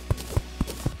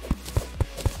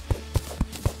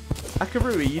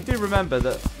 Akarui, you do remember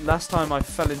that last time I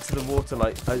fell into the water,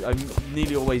 like, I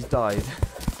nearly always died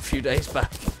a few days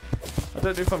back. I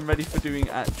don't know if I'm ready for doing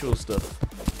actual stuff,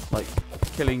 like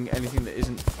killing anything that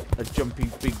isn't a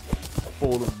jumpy big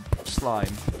ball of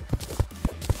slime.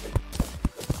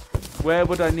 Where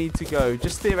would I need to go?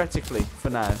 Just theoretically, for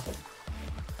now.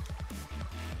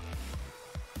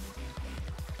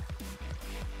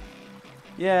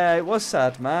 Yeah, it was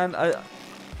sad, man. I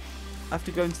have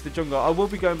to go into the jungle. I will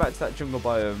be going back to that jungle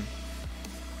biome.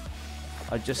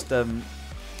 I just I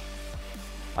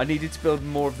needed to build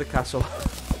more of the castle.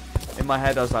 In my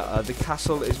head I was like, the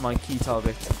castle is my key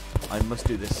target. I must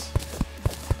do this.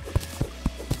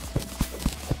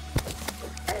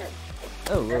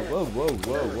 Oh, whoa, whoa, whoa,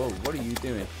 whoa, whoa. What are you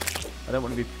doing? I don't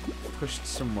want to be pushed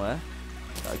somewhere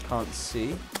that I can't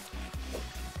see.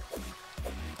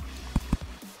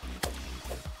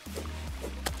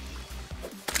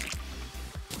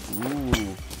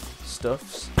 Ooh,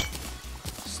 stuffs,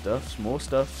 more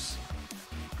stuffs.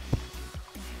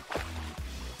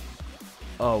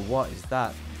 Oh, what is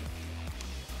that?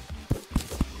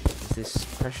 Is this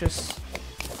precious?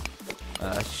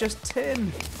 It's just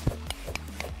tin.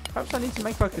 Perhaps I need to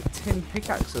make like a tin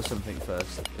pickaxe or something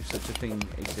first, if such a thing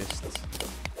exists.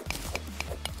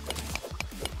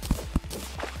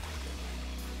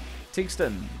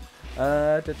 Tigston.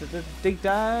 Dig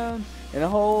down in a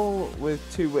hole with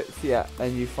 2 width, yeah,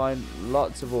 and you find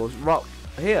lots of ores. Rock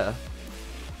here.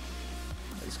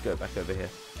 Let's go back over here.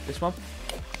 This one.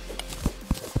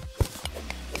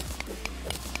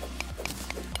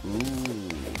 Ooh.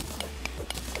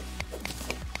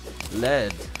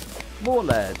 Lead. More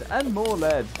lead and more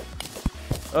lead.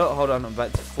 Oh, hold on, I'm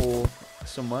about to fall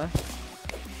somewhere.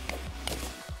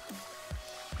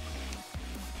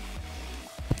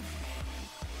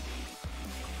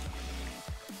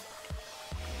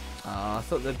 I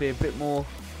thought there'd be a bit more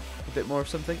of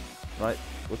something. Right,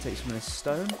 we'll take some of this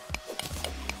stone.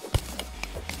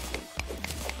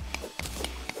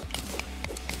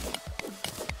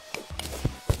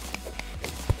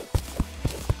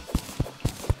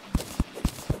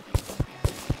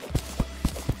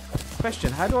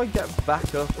 Question, how do I get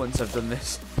back up once I've done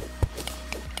this?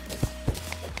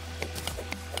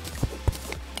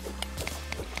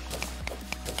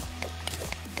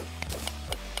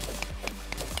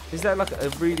 Is there like a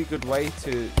really good way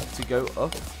to go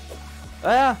up?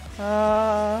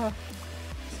 Oh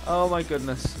my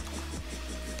goodness.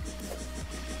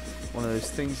 One of those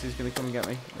things is going to come and get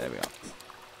me. There we are.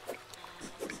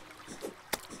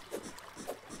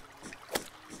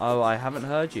 Oh, I haven't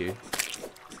heard you.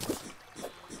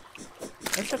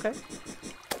 That's okay.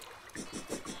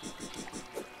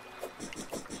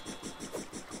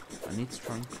 I need to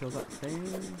try and kill that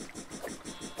thing.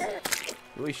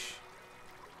 Wish.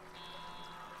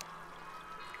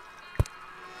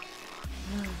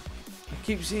 I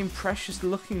keep seeing precious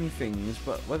looking things,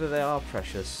 but whether they are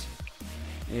precious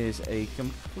is a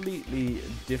completely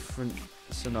different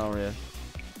scenario.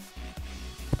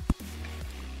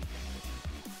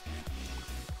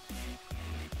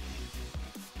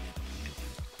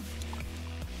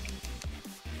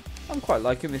 I'm quite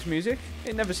liking this music.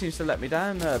 It never seems to let me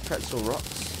down. Pretzel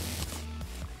rocks.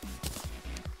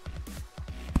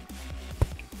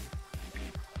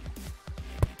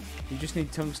 You just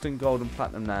need tungsten, gold, and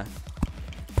platinum now.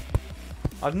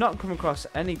 I've not come across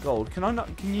any gold. Can I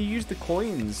not? Can you use the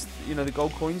coins? You know, the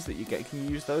gold coins that you get. Can you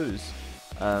use those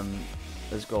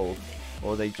as gold,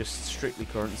 or are they just strictly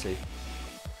currency?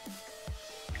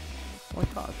 Why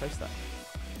can't I place that?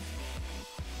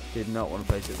 Did not want to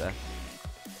place it there.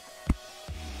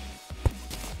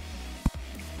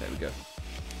 There we go.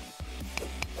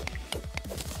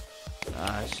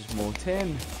 Ah, it's just more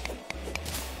tin.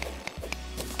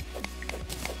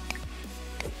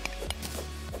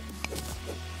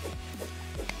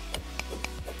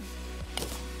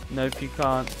 Nope, you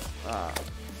can't. Ah,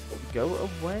 go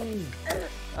away.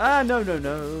 Ah, no, no,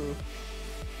 no.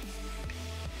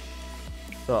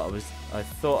 I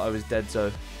thought I was dead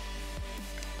zo.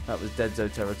 That was dead zo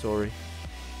territory.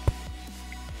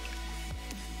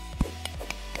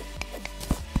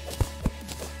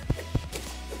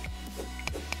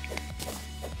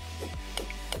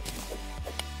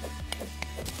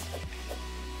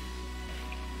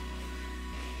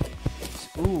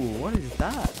 Ooh, what is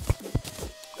that?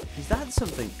 Is that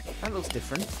something? That looks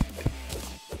different.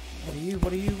 What are you?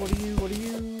 What are you? What are you? What are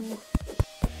you?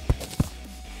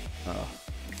 Oh.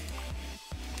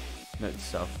 Note to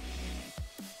self.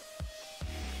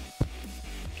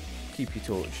 Keep your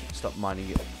torch. Stop mining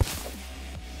it.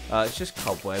 It's just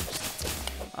cobwebs.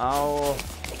 Oh. I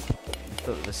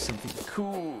thought there was something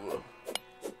cool.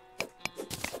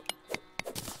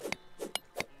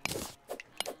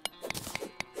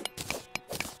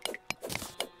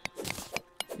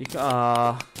 You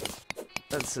can,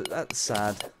 that's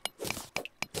sad.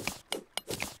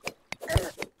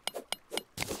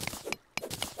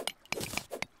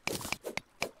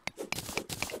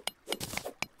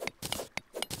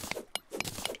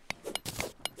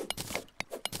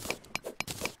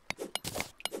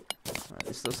 Right,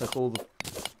 this looks like all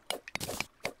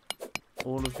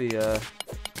of the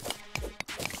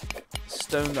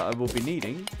stone that I will be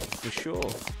needing for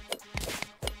sure.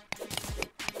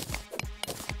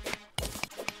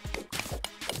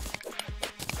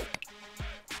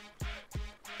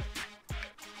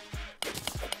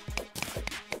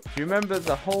 Do you remember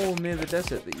the hole near the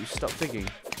desert that you stopped digging?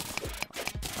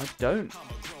 I don't.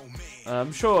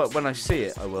 I'm sure when I see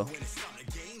it, I will.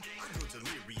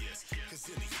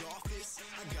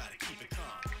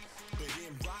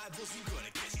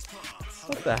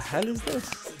 What the hell is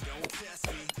this?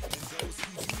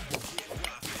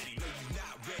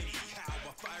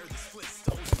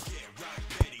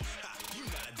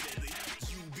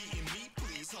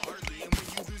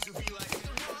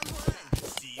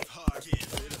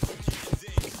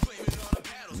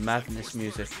 Madness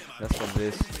music, that's what it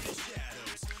is.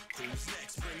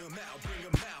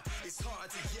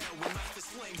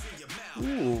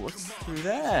 Ooh, what's through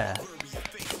there? I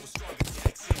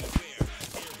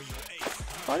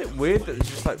find it weird that there's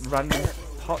just like random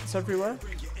pots everywhere.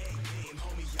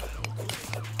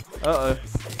 Uh-oh.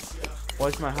 Why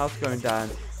is my health going down?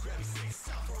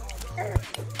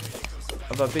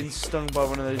 Have I been stung by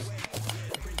one of those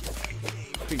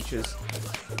creatures?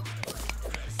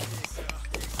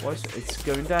 Why is it's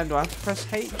going down? Do I have to press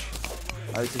H?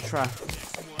 Oh, it's a trap.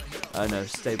 Oh no,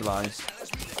 stabilized.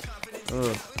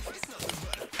 Ugh.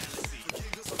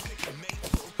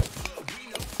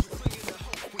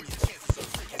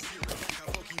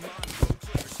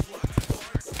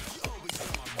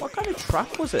 What kind of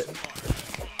trap was it?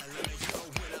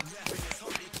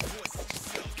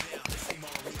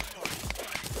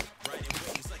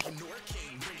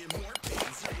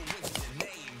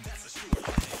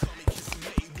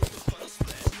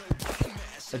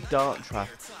 A dart trap.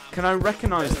 Can I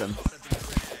recognize them?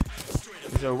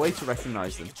 Is there a way to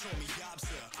recognize them?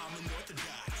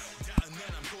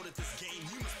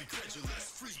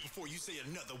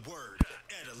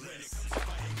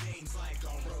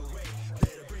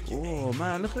 Oh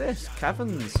man, look at this.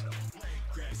 Caverns.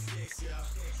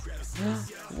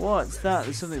 What's that?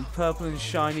 There's something purple and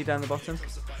shiny down the bottom.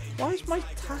 Why is my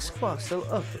taskbar still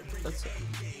up? That's it.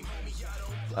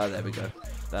 Oh, there we go.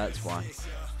 That's why.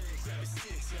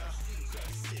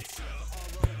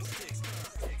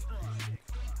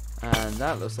 And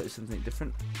that looks like something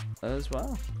different as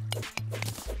well.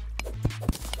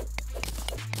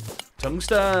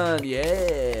 Tungsten,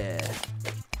 yeah!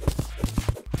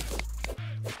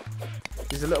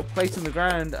 There's a little plate on the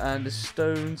ground and a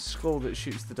stone skull that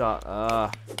shoots the dart.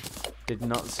 Ah, did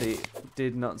not see it.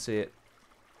 Did not see it.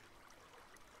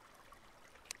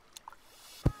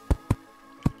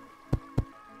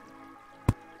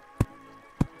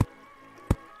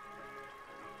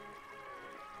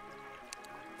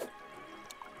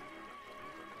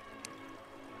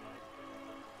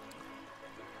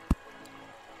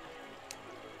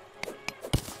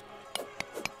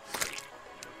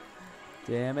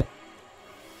 Damn it.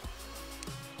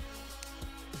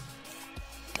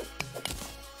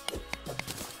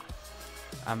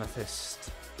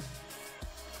 Amethyst.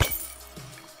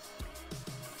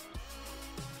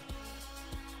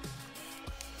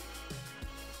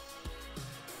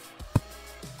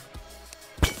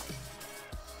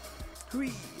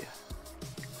 Whee!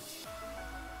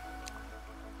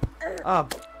 Ah,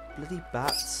 bloody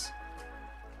bats.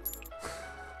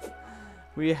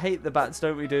 We hate the bats,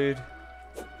 don't we, dude?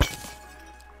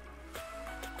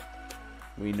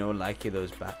 We no like those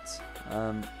bats.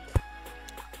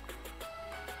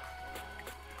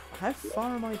 How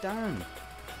far am I down?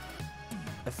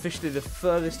 Officially the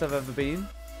furthest I've ever been.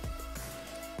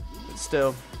 But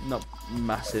still, not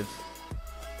massive.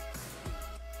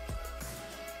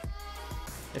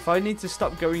 If I need to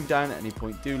stop going down at any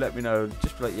point, do let me know.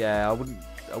 Just be like, yeah, I wouldn't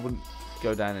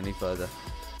go down any further.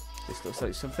 This looks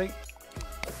like something.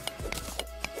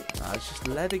 Ah, it's just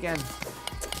lead again.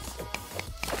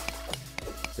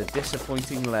 The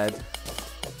disappointing lead.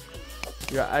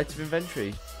 You're out of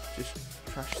inventory. Just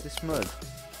trash this mud.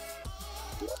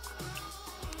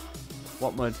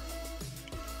 What mud?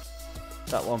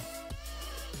 That one.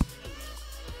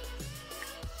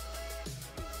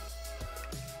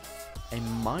 A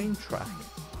mine track.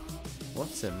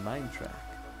 What's a mine track?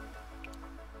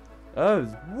 Oh,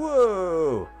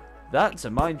 whoa! That's a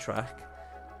mine track.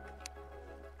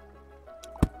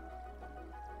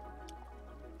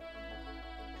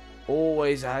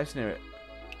 Always a house near it.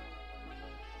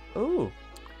 Oh.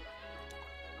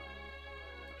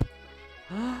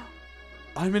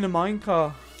 I'm in a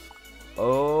mine-car.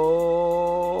 Oh.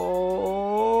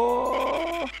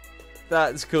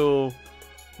 That's cool.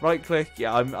 Right click.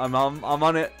 Yeah, I'm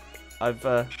on it.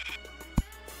 I've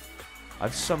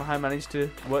somehow managed to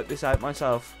work this out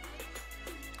myself.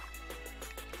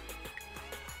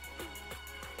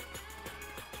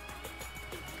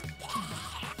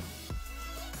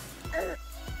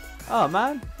 Oh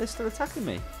man, they're still attacking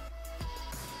me.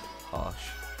 Harsh.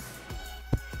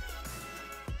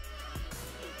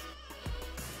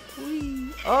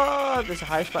 Whee. Oh, there's a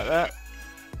house back there.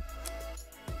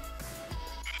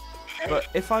 But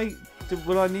if I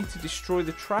will, I need to destroy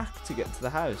the track to get to the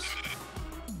house.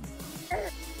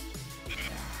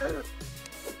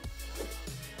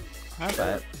 How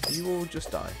about you all just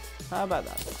die? How about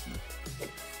that?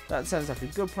 That sounds like a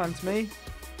good plan to me.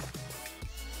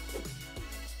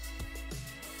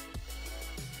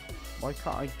 Why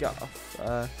can't I get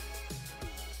off?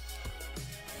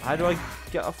 How do I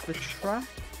get off the track?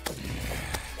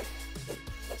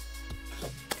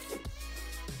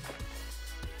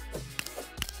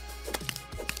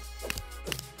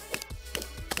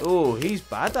 Oh, he's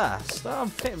badass. Oh, I'm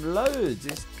fitting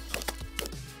loads.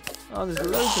 Oh, there's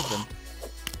loads of them.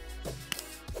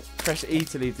 Press E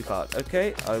to leave the cart.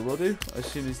 Okay, I will do. As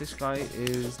soon as this guy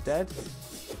is dead.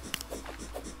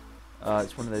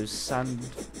 It's one of those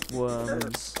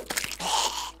sandworms.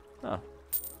 Oh,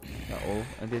 not all.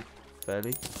 I did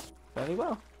fairly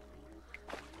well.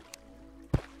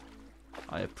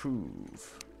 I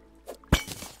approve.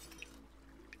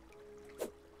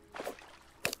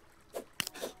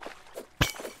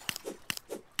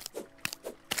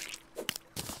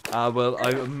 Well,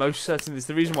 I'm most certain it's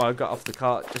the reason why I got off the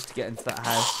cart, just to get into that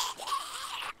house.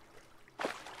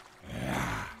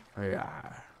 Yeah.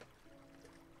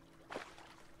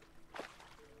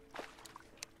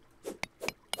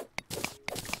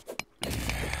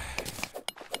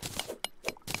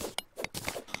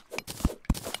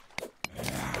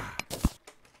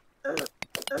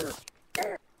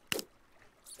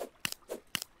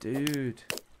 Dude.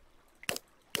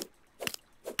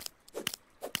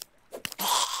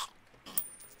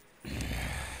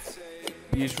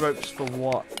 Use ropes for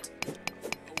what?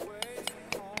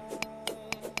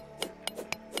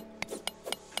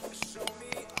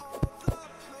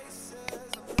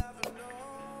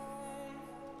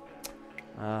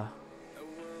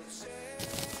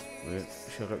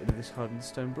 Shall I get rid of this hardened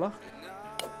stone block?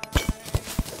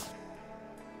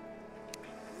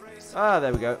 Ah,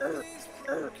 there we go.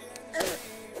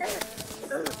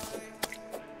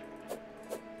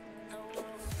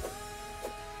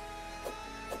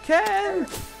 Ken!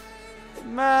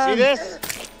 Man! See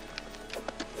this?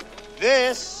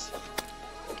 This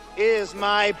is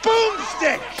my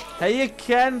boomstick! Hey,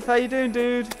 Ken. How you doing,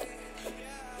 dude?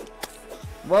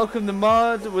 Welcome to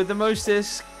Mod with the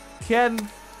mostest. Ken,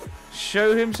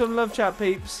 show him some love, chat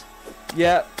peeps.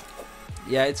 Yeah,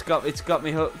 it's got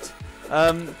me hooked.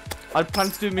 I plan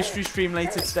to do a mystery stream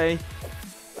later today.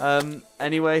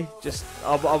 Anyway, just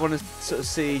I want to sort of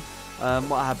see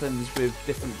what happens with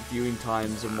different viewing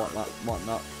times and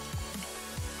whatnot.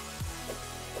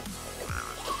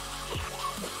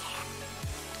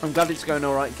 I'm glad it's going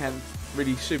all right, Ken.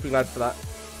 Really super glad for that.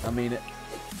 I mean it.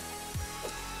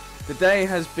 The day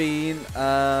has been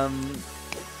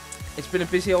it's been a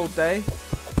busy old day.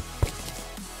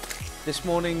 This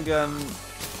morning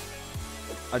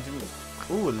I didn't.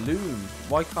 Ooh, a loom.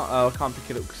 Why can't I can't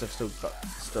pick it up because I've still got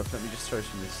stuff. Let me just throw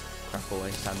some of this crap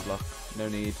away. Sand block. No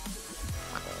need.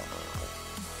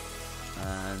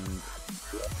 And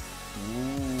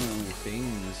ooh,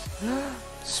 things.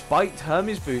 Spiked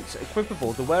Hermes boots,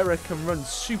 equipable. The wearer can run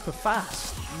super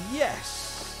fast.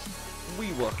 Yes,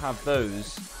 we will have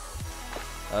those.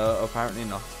 Apparently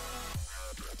not.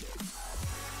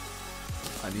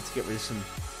 I need to get rid of some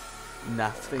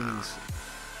naff things.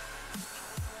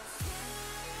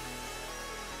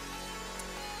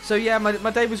 So yeah,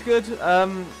 my day was good.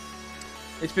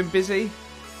 It's been busy,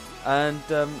 and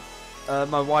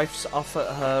my wife's off at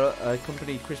her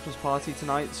company Christmas party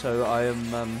tonight. So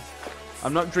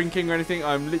I'm not drinking or anything.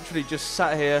 I'm literally just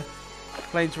sat here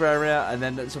playing Terraria, and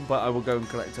then at some point I will go and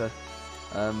collect her,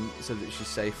 so that she's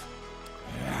safe.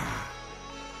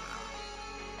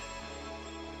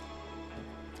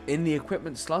 In the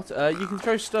equipment slot, you can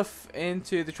throw stuff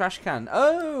into the trash can.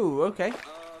 Oh, okay.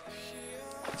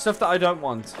 Stuff that I don't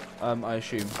want, I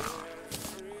assume.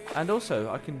 And also,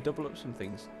 I can double up some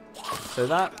things. So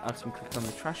that, I can click on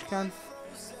the trash can.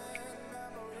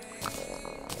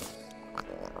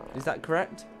 Is that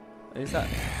correct? Is that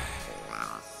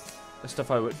the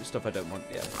stuff I don't want?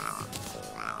 Yeah.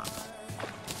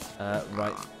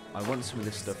 Right. I want some of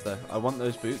this stuff though. I want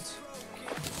those boots.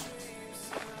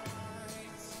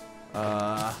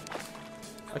 I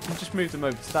can just move them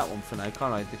over to that one for now,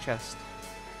 can't I? The chest.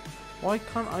 Why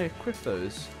can't I equip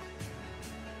those?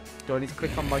 Do I need to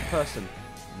click on my person?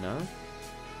 No.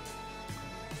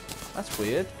 That's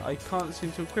weird. I can't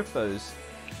seem to equip those.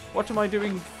 What am I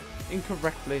doing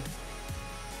incorrectly?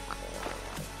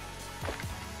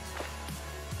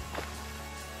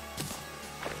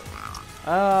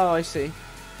 Oh, I see.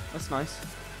 That's nice.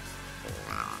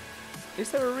 Is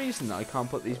there a reason that I can't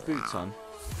put these boots on?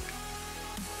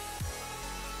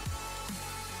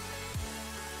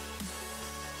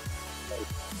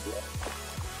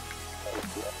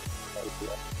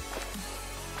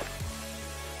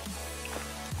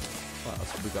 What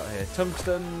else have we got here?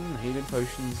 Tungsten, healing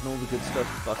potions, and all the good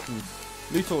stuff. I can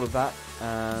loot all of that.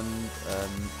 And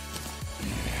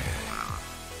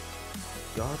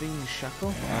guarding shackle.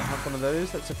 I'll have one of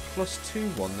those. That's a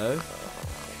 +2 one though.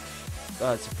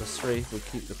 It's a +3. We'll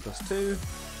keep the +2.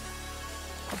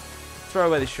 Throw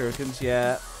away the shurikens.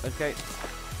 Yeah. Okay.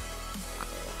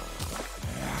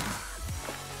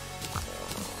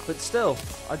 But still,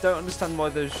 I don't understand why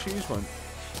those shoes won't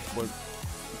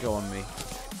go on me.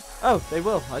 Oh, they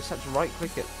will. I just have to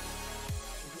right-click it.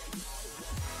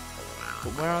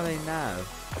 But where are they now?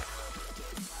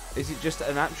 Is it just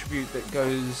an attribute that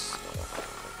goes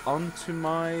onto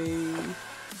my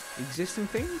existing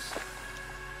things?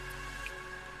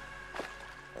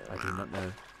 I do not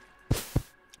know.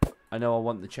 I know I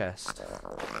want the chest.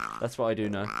 That's what I do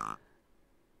know.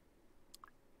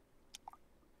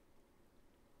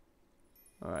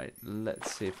 Alright,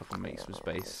 let's see if I can make some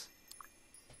space.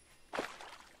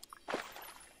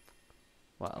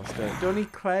 What else do I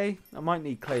need clay? I might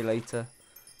need clay later.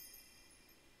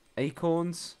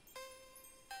 Acorns.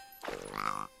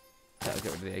 Yeah, I'll get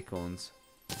rid of the acorns.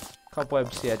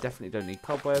 Cobwebs, yeah, definitely don't need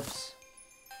cobwebs.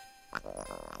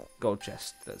 Gold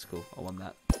chest, that's cool. I want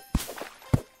that.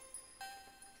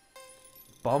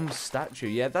 Bomb statue,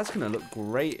 yeah, that's gonna look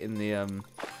great in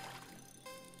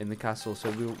the castle. So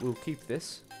we'll keep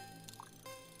this.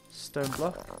 Stone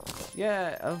block,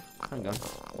 yeah. Oh, hang on.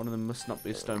 One of them must not be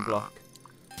a stone block.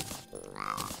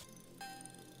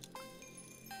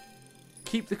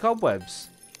 Keep the cobwebs.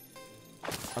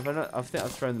 I think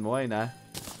I've thrown them away now.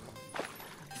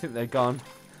 I think they're gone.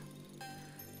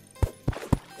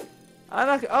 And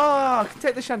I can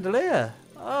take the chandelier.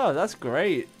 Oh, that's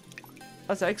great.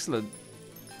 That's excellent.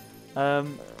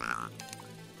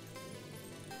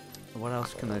 What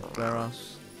else can I... Where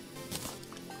else?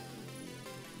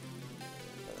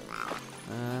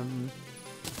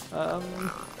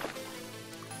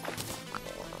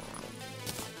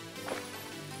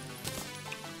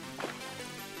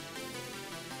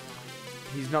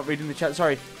 He's not reading the chat.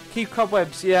 Sorry. Keep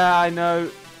cobwebs. Yeah, I know.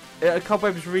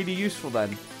 Cobwebs really useful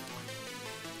then.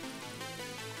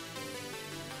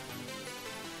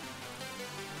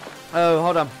 Oh,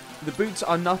 hold on. The boots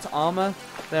are not armor.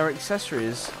 They're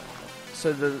accessories.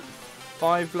 So the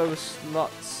 5 lower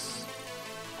slots...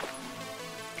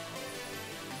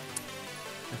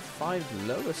 The 5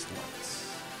 lower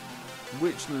slots?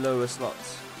 Which lower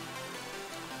slots?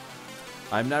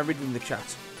 I'm now reading the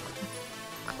chat.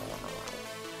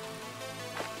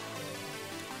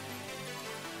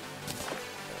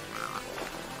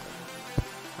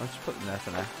 I'll just put them there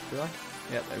for now. Do I?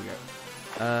 Yep, there we go.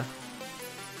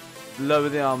 Lower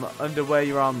the armor under where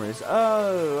your armor is.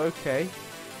 Oh, okay.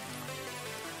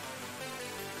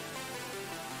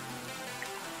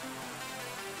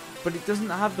 But it doesn't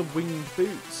have the winged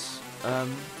boots,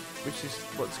 which is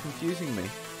what's confusing me.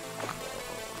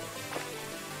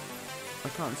 I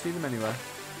can't see them anywhere.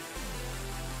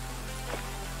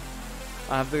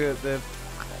 I have the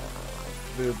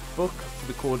book for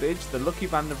the cordage, the lucky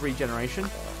band of regeneration,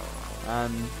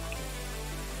 and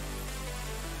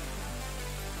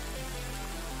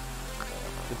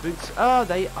the boots. Oh,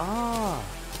 they are.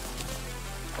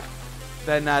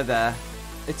 They're now there.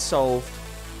 It's solved.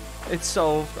 It's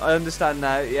solved. I understand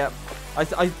now. Yep. I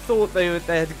thought they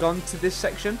had gone to this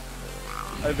section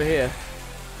over here,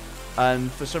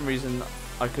 and for some reason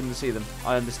I couldn't see them.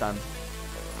 I understand.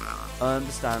 I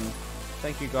understand.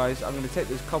 Thank you guys. I'm going to take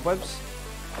those cobwebs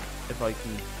if I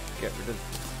can get rid of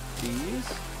these.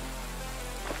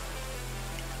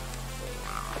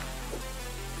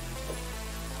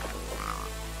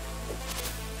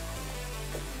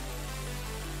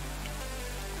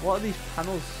 What are these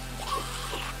panels?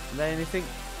 Are they anything?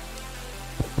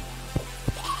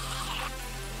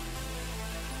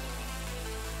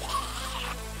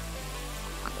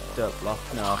 Dirt block.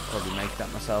 No, I'll probably make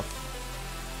that myself.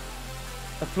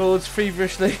 Applauds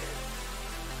feverishly.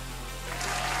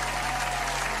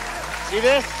 See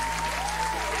this?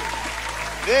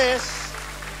 This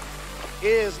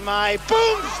is my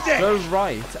boomstick! Go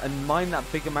right and mine that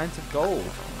big amount of gold.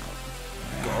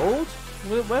 Gold?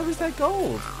 Where was that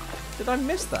gold? Did I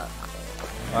miss that?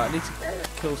 Alright, I need to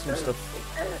kill some stuff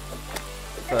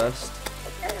first.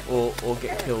 Or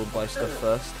get killed by stuff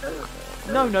first.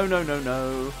 No, no, no, no,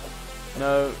 no.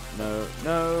 No, no,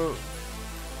 no.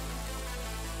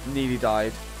 Nearly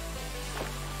died.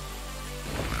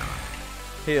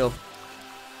 Heal.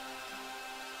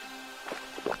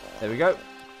 There we go.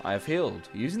 I have healed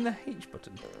using the H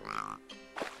button.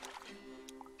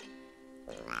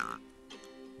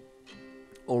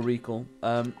 Or recall.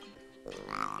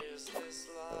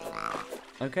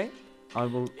 Okay. I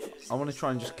want to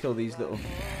try and just kill these little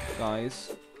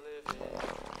guys.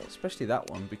 Especially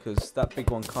that one, because that big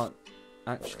one can't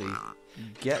actually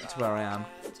get to where I am.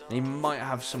 And he might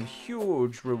have some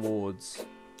huge rewards.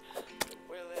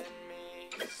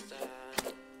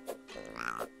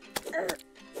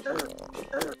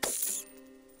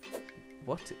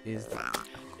 What is that?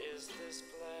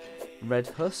 Red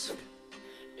husk?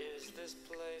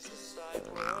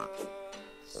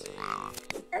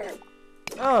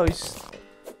 Oh,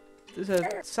 there's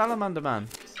a salamander man.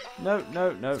 No,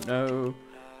 no, no, no.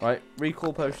 Right,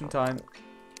 recall potion time.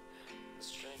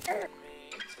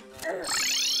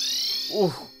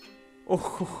 Oh,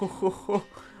 oh,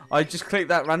 I just clicked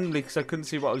that randomly because I couldn't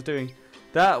see what I was doing.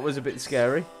 That was a bit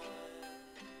scary.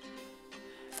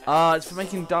 It's for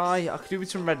making dye. I could do with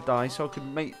some red dye, so I could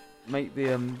make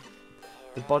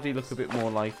the body look a bit more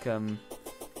like Oh,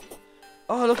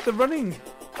 look, they're running.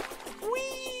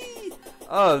 Whee!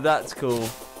 Oh, that's cool.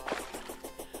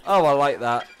 Oh, I like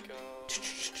that.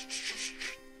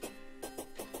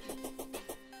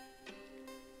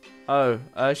 Oh,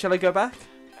 shall I go back?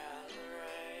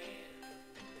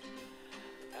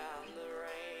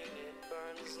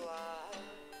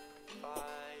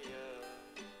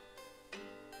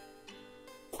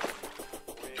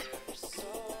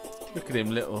 Look at him,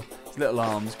 his little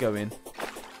arms going.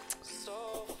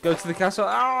 Go to the castle.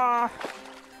 Ah!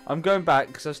 I'm going back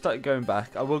because I started going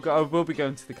back. I will be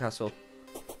going to the castle.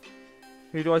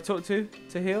 Who do I talk to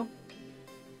heal?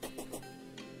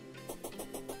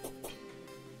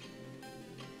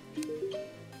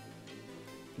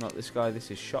 Not this guy. This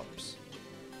is shops.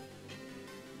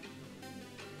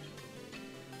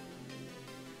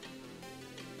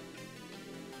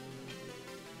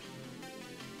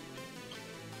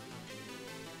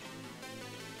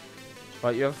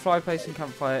 Right, you have a fireplace and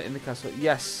campfire in the castle.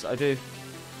 Yes, I do.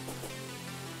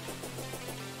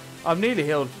 I'm nearly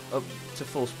healed up to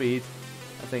full speed,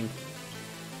 I think.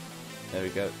 There we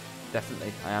go.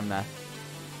 Definitely, I am there.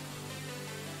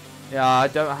 Yeah, I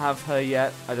don't have her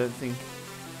yet, I don't think.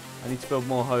 I need to build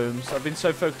more homes. I've been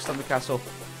so focused on the castle.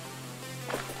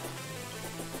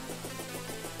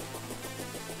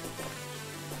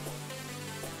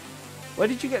 Where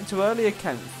did you get to earlier,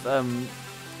 Kent,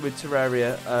 with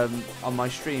Terraria on my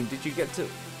stream? Did you get to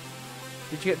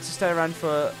stay around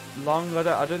for long?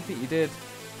 I don't think you did.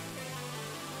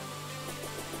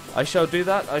 I shall do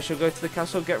that. I shall go to the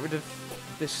castle, get rid of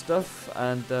this stuff,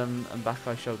 and back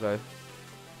I shall go.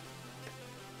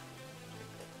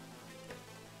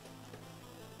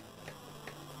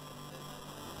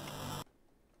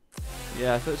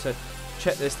 Yeah, I thought so.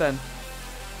 Check this then.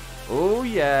 Oh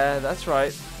yeah, that's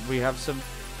right. We have some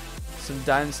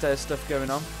downstairs stuff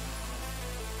going on.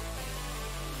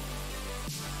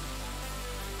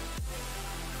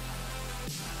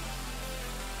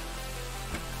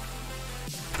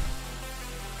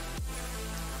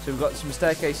 So we've got some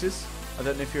staircases. I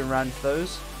don't know if you're around for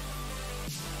those.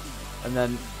 And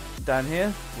then down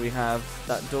here we have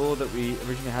that door that we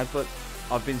originally had, but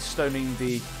I've been stoning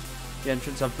the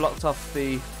entrance. I've blocked off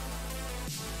the...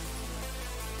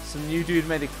 Some new dude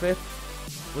made a clip.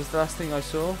 Was the last thing I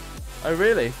saw. Oh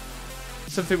really?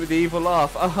 Something with the evil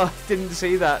laugh. Oh, I didn't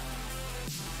see that.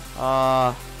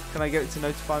 Can I get it to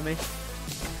notify me?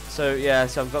 So yeah,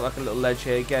 so I've got like a little ledge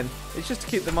here again. It's just to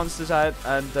keep the monsters out,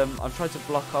 and I've tried to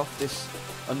block off this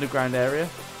underground area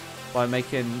by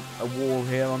making a wall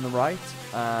here on the right,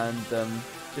 and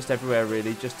just everywhere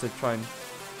really, just to try and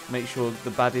make sure the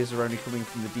baddies are only coming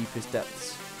from the deepest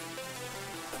depths.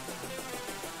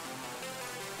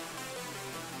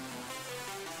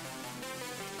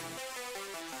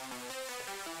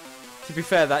 To be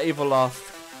fair, that evil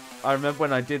laugh, I remember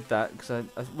when I did that, because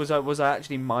was I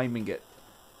actually miming it.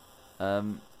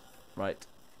 Right.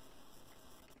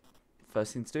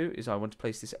 First thing to do is I want to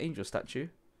place this angel statue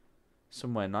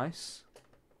somewhere nice.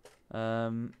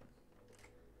 I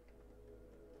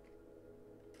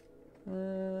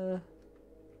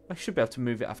should be able to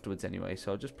move it afterwards anyway,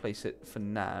 so I'll just place it for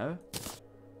now.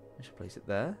 I should place it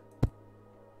there.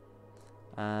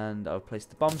 And I'll place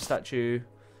the bomb statue.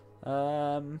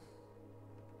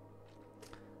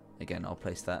 Again, I'll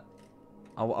place that.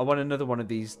 I want another one of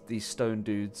these stone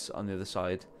dudes on the other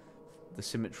side. The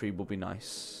symmetry will be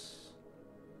nice.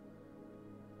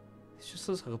 It just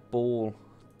looks like a ball.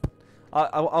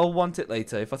 I'll want it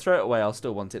later. If I throw it away, I'll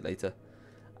still want it later.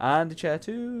 And a chair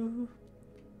too.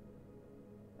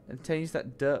 And change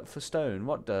that dirt for stone.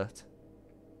 What dirt?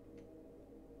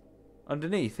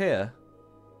 Underneath here.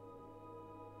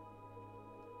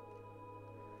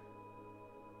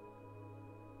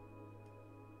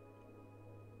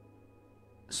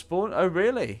 Spawn? Oh,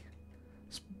 really?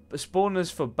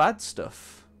 Spawners for bad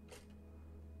stuff,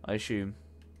 I assume.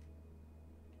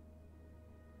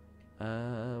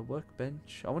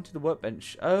 Workbench. I wanted the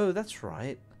workbench. Oh, that's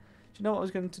right. Do you know what I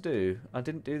was going to do? I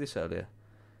didn't do this earlier.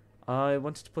 I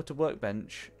wanted to put a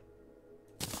workbench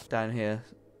down here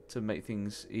to make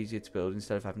things easier to build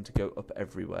instead of having to go up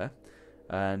everywhere.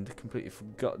 And completely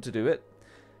forgot to do it.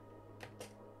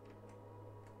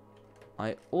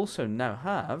 I also now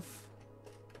have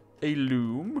a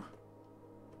loom.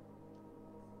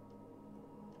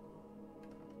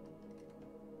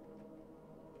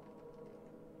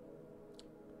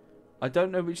 I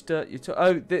don't know which dirt you took.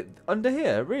 Oh, under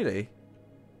here, really?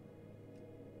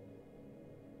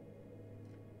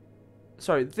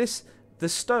 Sorry, the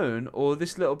stone or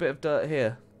this little bit of dirt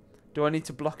here? Do I need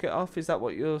to block it off? Is that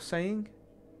what you're saying?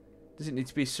 Does it need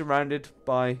to be surrounded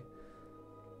by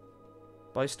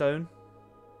stone?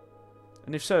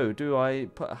 And if so, do I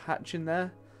put a hatch in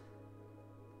there?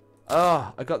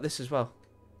 Ah, I got this as well.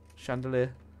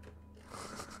 Chandelier.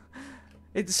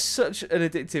 It's such an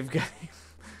addictive game.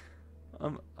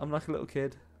 I'm like a little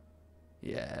kid.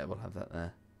 Yeah, we'll have that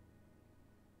there.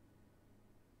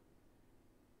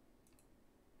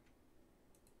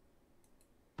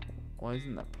 Why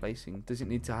isn't that placing? Does it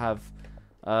need to have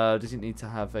a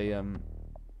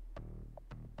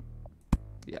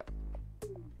yeah.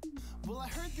 Well, I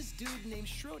heard this dude named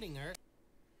Schrodinger.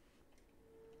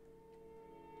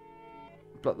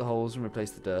 Block the holes and replace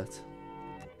the dirt.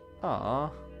 Ah.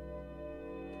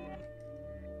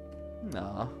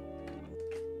 Nah.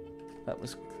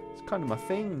 It's kind of my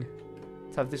thing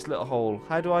to have this little hole.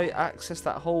 How do I access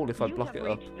that hole if I block it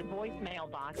up? You have reached the voicemail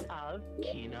box of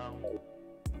Kino.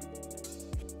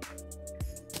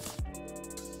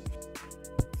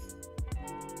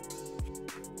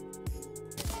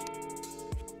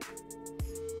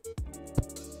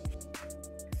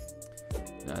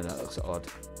 No, that looks odd.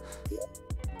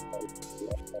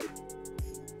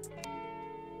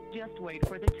 Just wait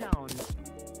for the tone.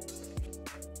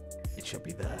 It should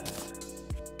be there.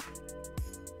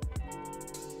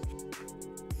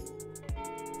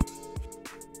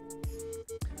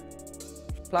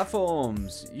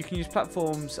 Platforms. You can use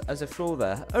platforms as a floor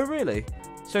there. Oh, really?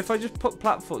 So if I just put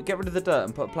platform, get rid of the dirt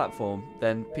and put platform,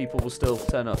 then people will still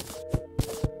turn up.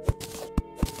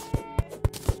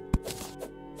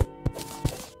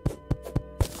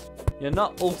 You're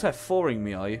not Alt F4ing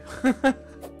me, are you?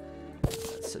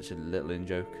 That's such a little in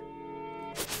joke.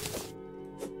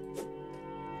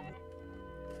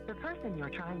 The person you're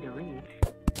trying to reach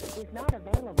is not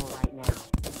available right now.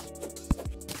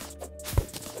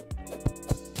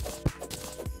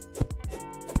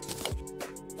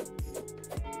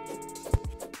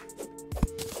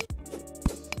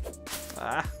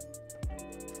 Ah.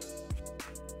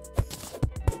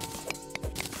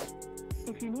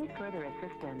 If you need further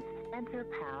assistance, enter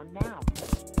pound now.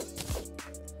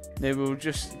 No, we'll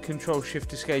just control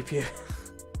shift escape you.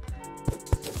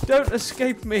 Don't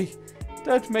escape me!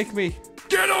 Don't make me!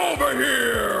 Get over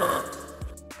here!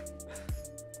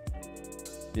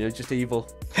 You're just evil.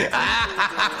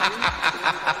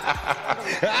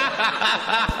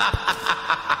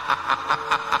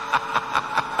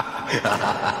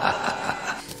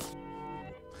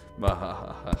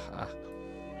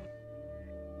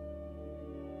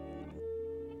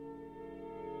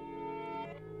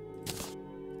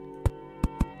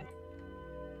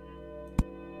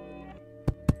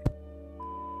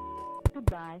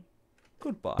 Goodbye.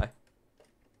 Goodbye.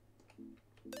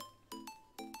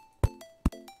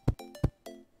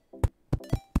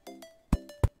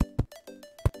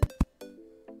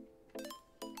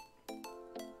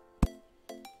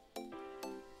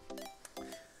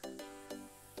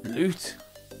 Loot.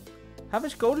 How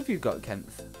much gold have you got,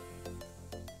 Kenneth?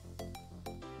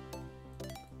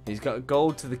 He's got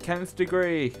gold to the 10th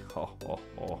degree. Oh, oh,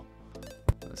 oh.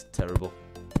 That's terrible.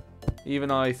 Even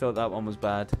I thought that one was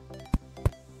bad.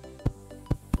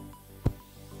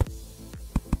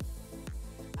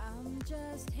 I'm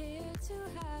just here to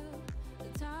have the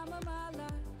time of my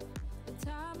life, the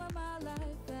time of my life,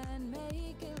 and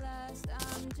make it last.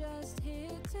 I'm just here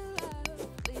to laugh,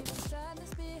 leave the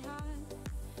sadness behind.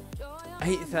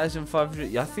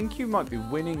 8,500. I think you might be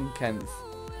winning, Kenneth.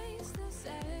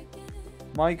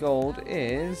 My gold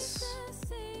is...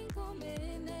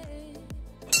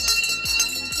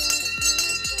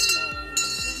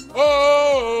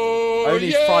 Oh,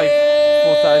 only yeah!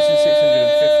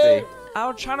 4,650.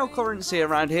 Our channel currency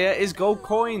around here is gold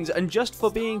coins, and just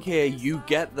for being here, you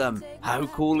get them. How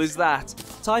cool is that?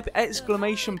 Type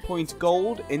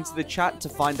 !gold into the chat to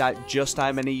find out just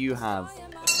how many you have.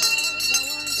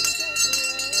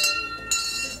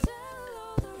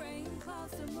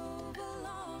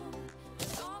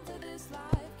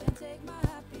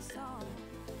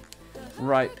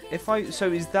 Right,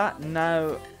 so is that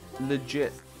now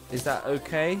legit? Is that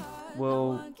okay?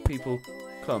 Will people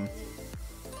come?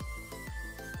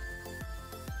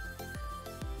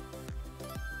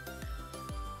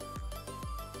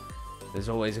 There's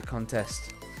always a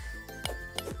contest.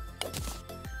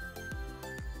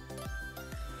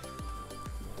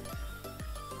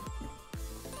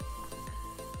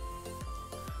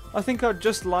 I think I'd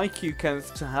just like you,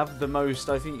 Kenneth, to have the most.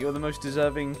 I think you're the most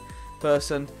deserving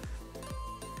person.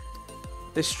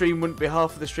 This stream wouldn't be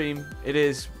half of the stream it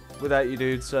is without you,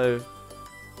 dude, so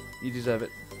you deserve it.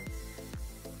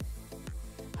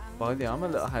 Buy the armor,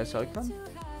 little house icon.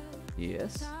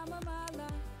 Yes.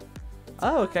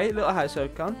 Oh, okay, little house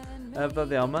icon. Buy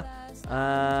the armor.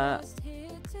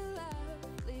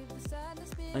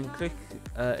 And click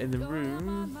in the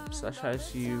room /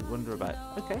 house you wonder about.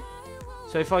 Okay.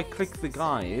 So if I click the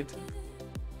guide.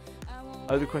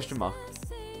 Oh, the question mark.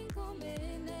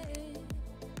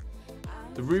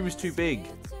 The room is too big.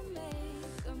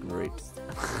 Great.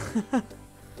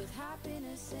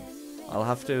 I'll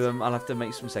have to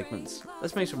make some segments.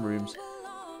 Let's make some rooms.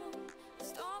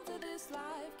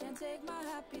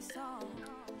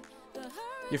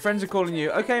 Your friends are calling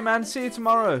you. Okay, man. See you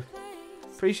tomorrow.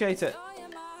 Appreciate it.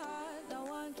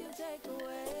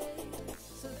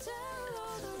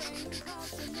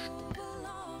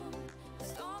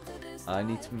 I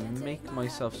need to make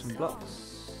myself some blocks.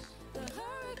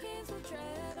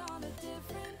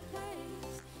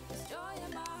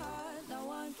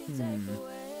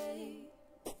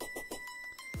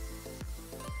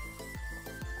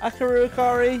 Akaru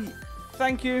Akari,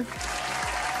 thank you.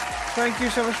 Thank you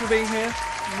so much for being here.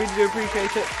 Really do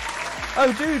appreciate it.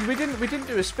 Oh, dude, we didn't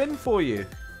do a spin for you.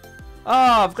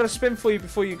 Ah, I've got a spin for you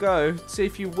before you go. See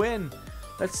if you win.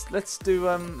 Let's do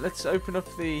let's open up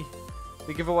the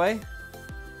giveaway.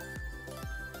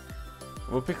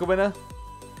 We'll pick a winner.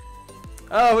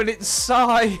 Oh, and it's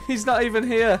Sai. He's not even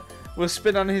here. We'll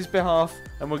spin on his behalf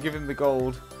and we'll give him the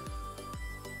gold.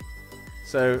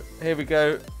 So here we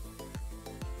go.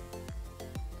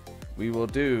 We will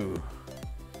do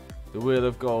the wheel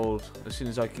of gold as soon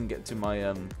as I can get to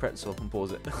my pretzel and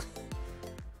pause it.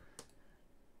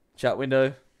 Chat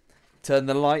window. Turn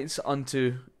the lights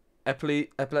onto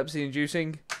epilepsy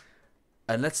inducing,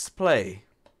 and let's play.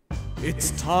 It's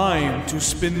time to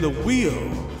spin the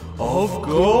wheel of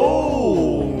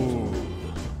gold.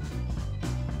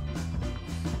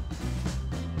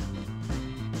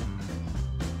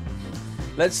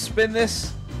 Let's spin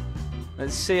this.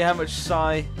 Let's see how much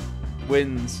Sai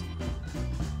wins.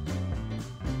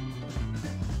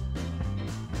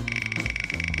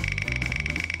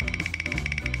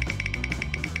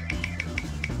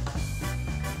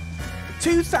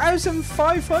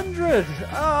 $2,500.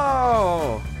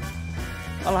 Oh,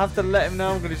 I'll have to let him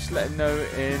know. I'm gonna just let him know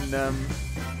in.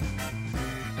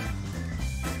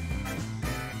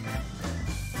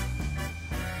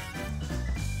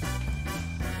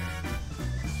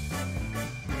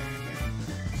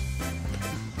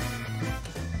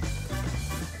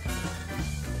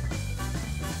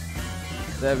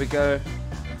 There we go.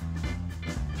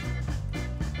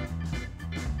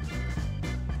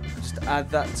 Just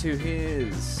add that to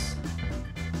his.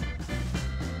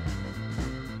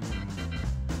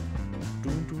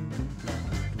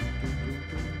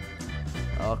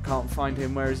 Oh, I can't find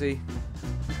him. Where is he?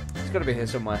 He's got to be here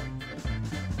somewhere.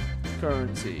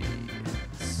 Currency.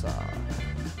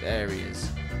 There he is.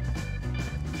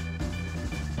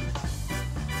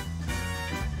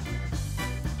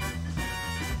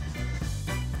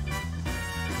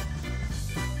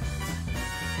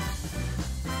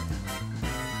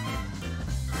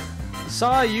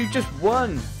 Sai, you just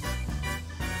won.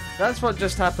 That's what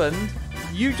just happened.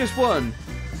 You just won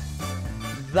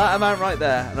that amount right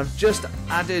there, and I've just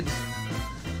added.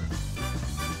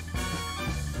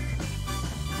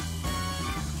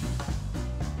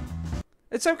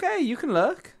 It's okay, you can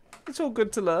lurk. It's all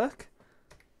good to lurk.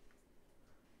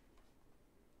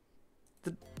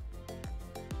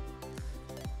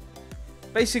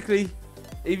 Basically,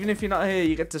 even if you're not here,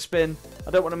 you get to spin.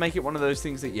 I don't want to make it one of those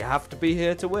things that you have to be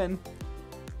here to win.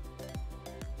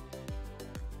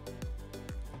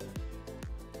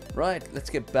 Right, let's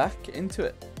get back into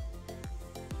it.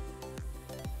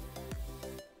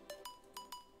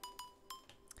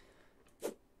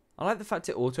 I like the fact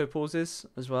it auto pauses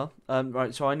as well.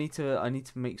 Right, so I need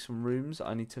to make some rooms.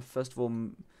 I need to first of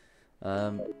all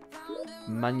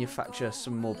manufacture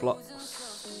some more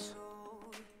blocks.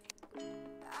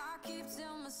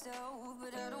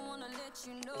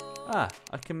 Ah,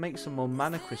 I can make some more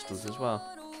mana crystals as well.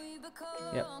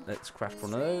 Yep, let's craft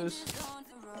one of those.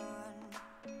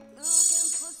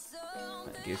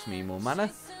 That gives me more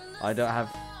mana. I don't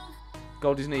have...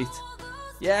 Gold is neat.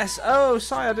 Yes! Oh,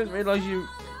 Sai, I didn't realise you...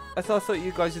 I thought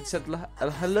you guys had said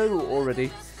hello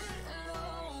already.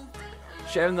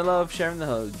 Sharing the love, sharing the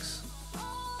hugs.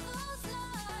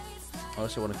 I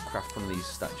also want to craft one of these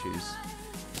statues.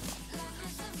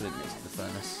 Put it next to the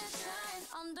furnace.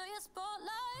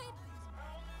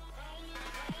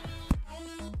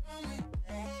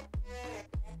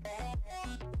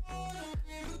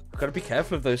 Got to be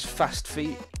careful of those fast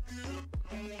feet.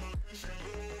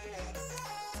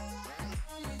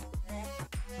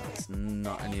 That's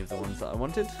not any of the ones that I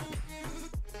wanted.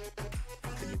 I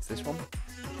think it's this one.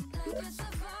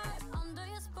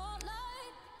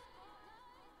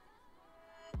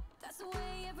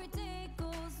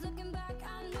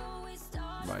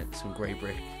 Right, some grey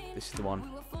brick. This is the one.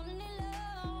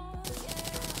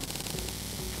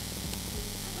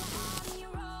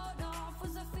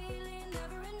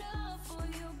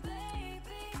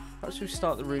 Perhaps we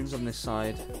start the rooms on this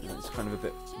side. It's kind of a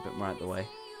bit more out the way.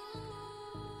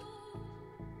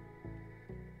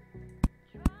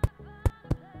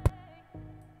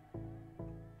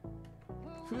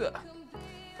 I'll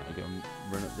go and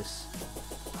run up this.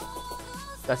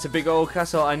 That's a big old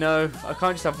castle. I know. I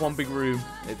can't just have one big room.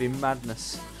 It'd be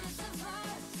madness.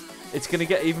 It's gonna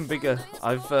get even bigger.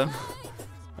 I've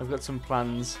got some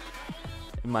plans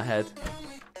in my head.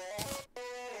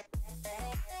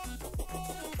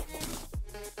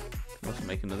 Let's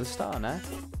make another star now.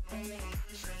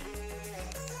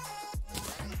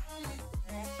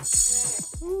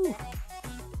 Ooh.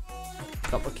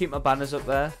 I'll keep my banners up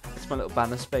there. It's my little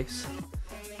banner space.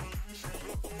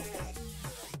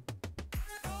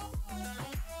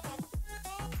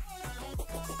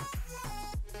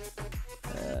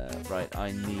 Right,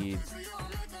 I need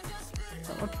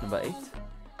not much. Number 8.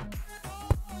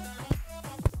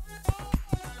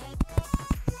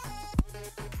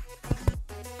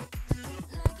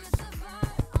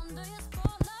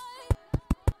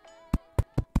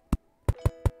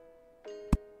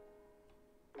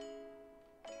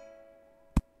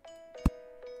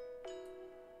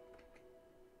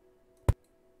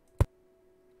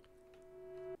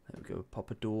 There we go,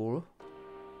 pop a door.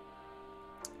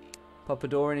 Pop a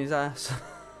door in his ass.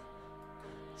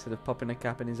 Instead of popping a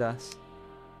cap in his ass.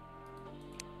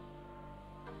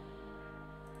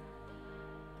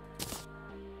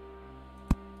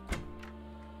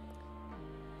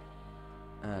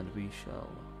 And we shall...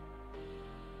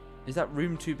 Is that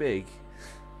room too big?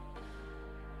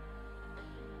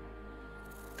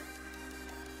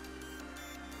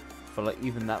 I feel like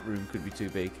even that room could be too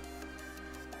big.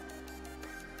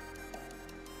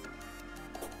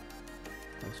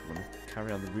 I also want to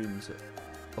carry on the rooms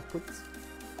upwards.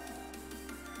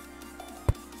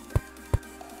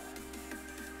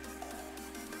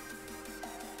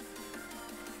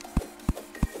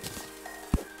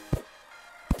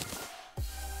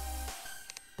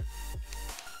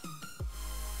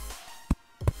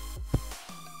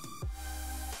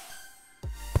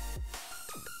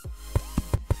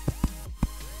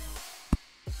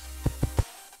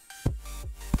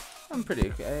 I'm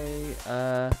pretty okay.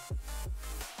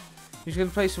 He's going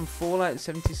to play some Fallout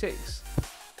 76.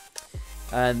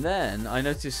 And then I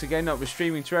noticed again that we're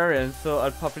streaming Terraria and thought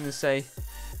I'd pop in and say,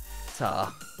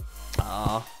 Ta.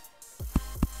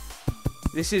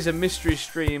 This is a mystery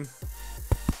stream.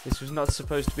 This was not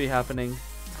supposed to be happening.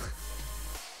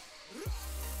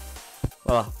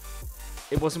 Well,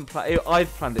 it wasn't I'd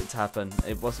planned it to happen.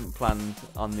 It wasn't planned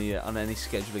on the on any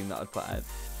scheduling that I'd put out.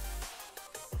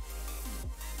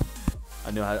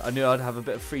 I knew I'd have a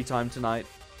bit of free time tonight.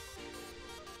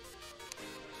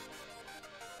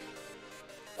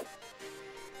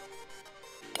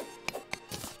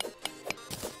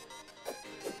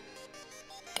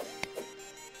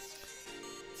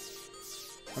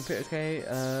 I'm pretty okay.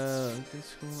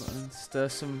 This and stir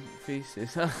some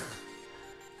feces.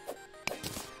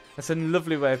 That's a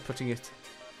lovely way of putting it.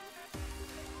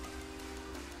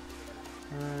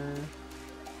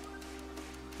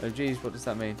 Oh geez, what does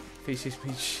that mean? Feces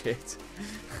means shit.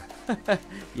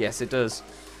 Yes, it does.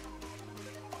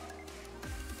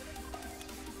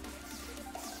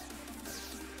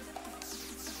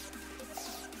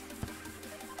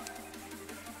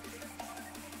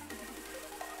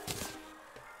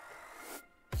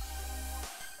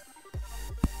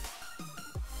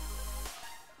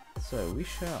 So we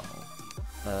shall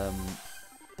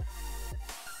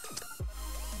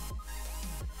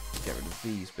get rid of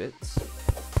these bits.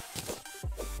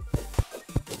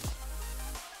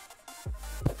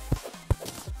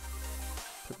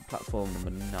 Put platform number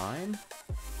 9.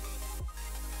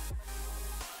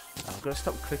 I've got to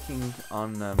stop clicking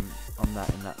on that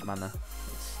in that manner.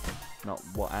 It's not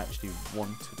what I actually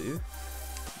want to do.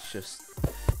 It's just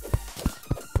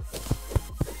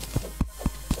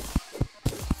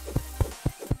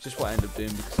what I end up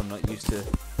doing because I'm not used to it.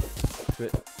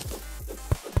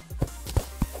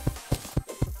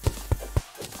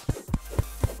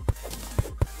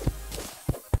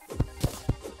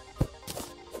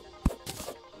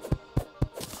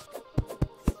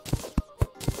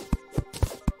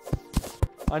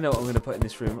 I know what I'm going to put in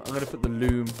this room. I'm going to put the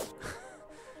loom.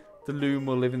 The loom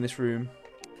will live in this room.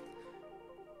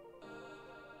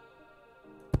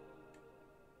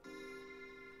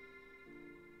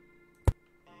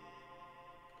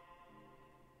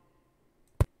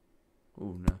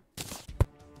 Oh no.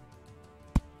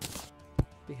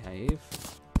 Behave.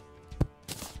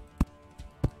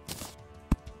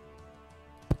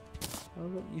 I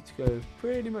want you to go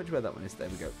pretty much where that one is. There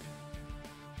we go.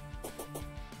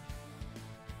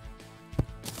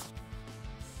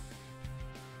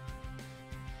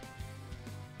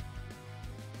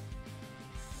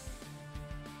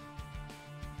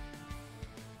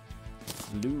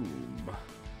 Loom.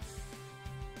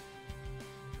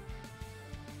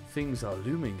 Things are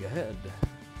looming ahead.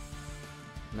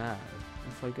 Now,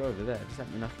 if I go over there, does that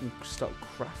mean I can start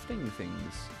crafting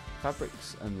things?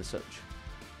 Fabrics and the such.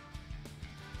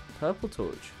 Purple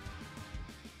torch.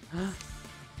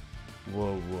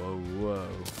 Whoa, whoa, whoa.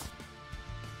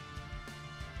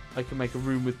 I can make a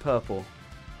room with purple.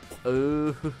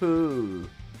 Oh,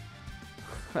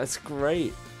 that's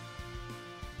great.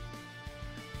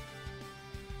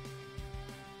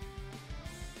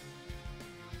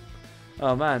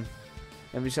 Oh man,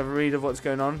 let me just have a read of what's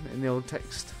going on in the old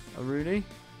text of Rooney.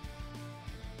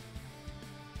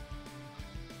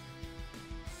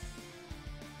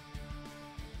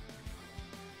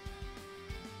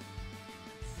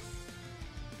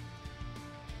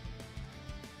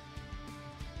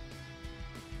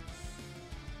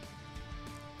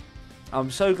 I'm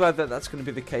so glad that that's going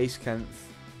to be the case, Kenneth.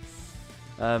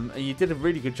 And you did a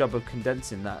really good job of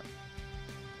condensing that.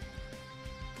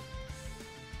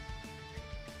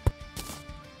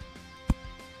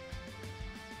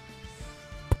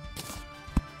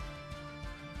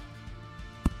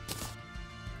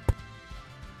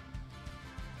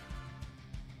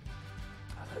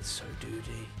 Oh, that's so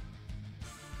duty.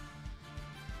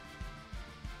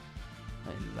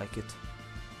 I like it.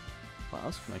 What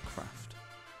else can I craft?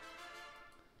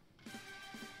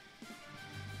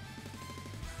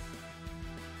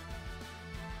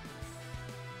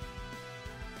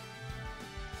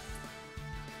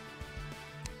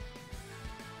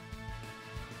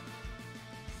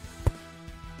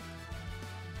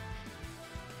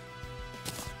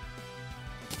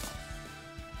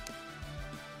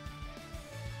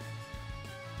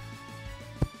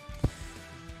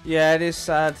 Yeah, it is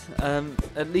sad.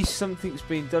 At least something's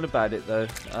been done about it, though.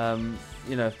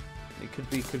 You know, it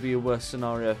could be a worse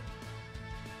scenario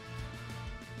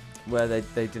where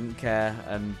they didn't care,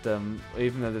 and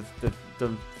even though they've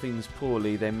done things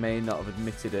poorly, they may not have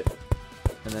admitted it,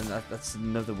 and then that's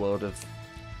another world of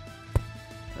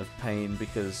pain,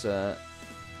 because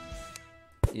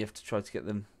you have to try to get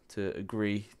them to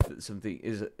agree that something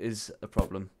is a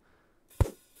problem.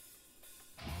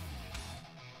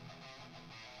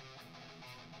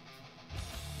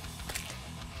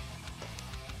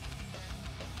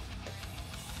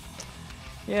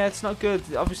 Yeah, it's not good.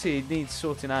 Obviously, it needs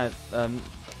sorting out. You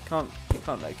can't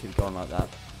let a kid go on like that,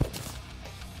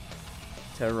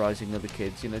 terrorizing other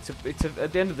kids. You know, it's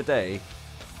at the end of the day,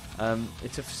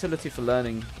 it's a facility for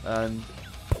learning, and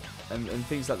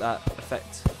things like that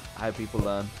affect how people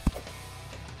learn,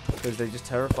 because they're just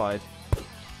terrified.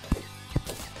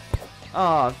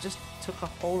 Ah, I've just took a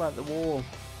hole out the wall,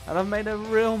 and I've made a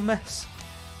real mess.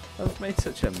 I've made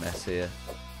such a mess here.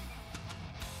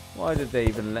 Why did they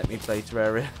even let me play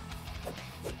Terraria?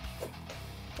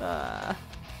 Ah.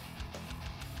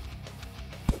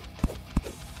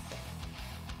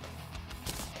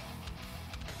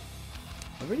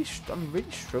 I'm really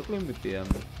struggling with the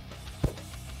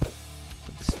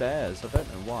stairs. I don't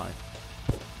know why.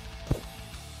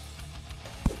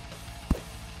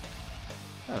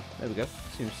 Oh, there we go.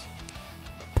 Seems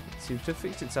to have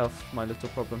fixed itself. My little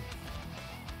problem.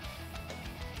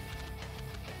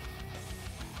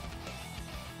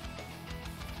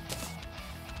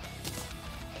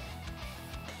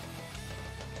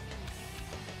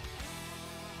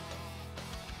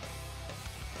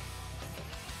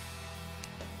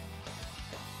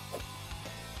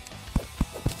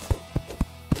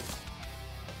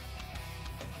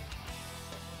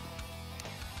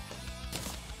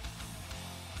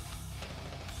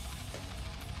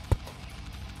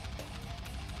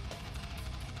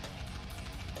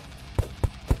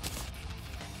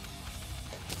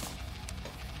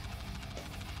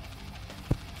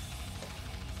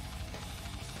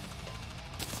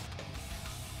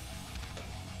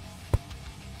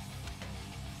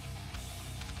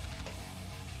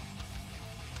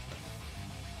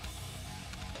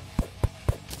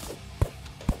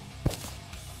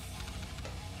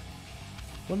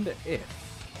 Wonder if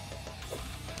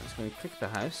I'm just going to click the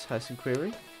house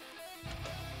inquiry.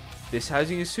 This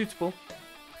housing is suitable.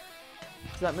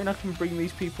 Does that mean I can bring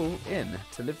these people in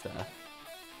to live there?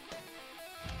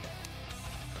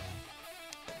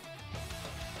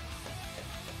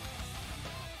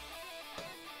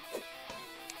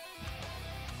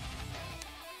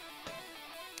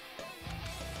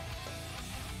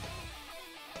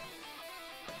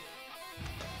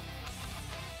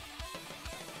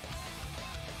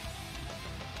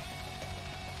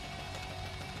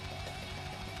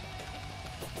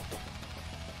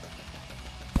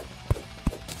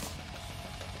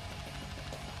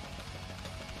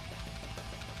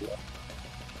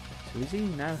 So is he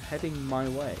now heading my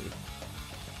way?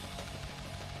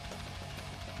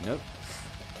 Nope.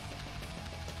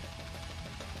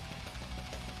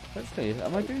 Hopefully,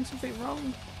 am I doing something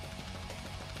wrong?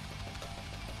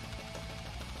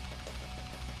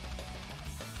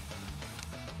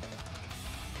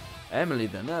 Emily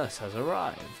the nurse has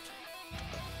arrived.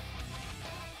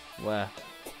 Where?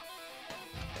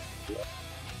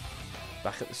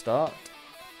 Back at the start?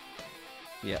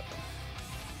 Yep.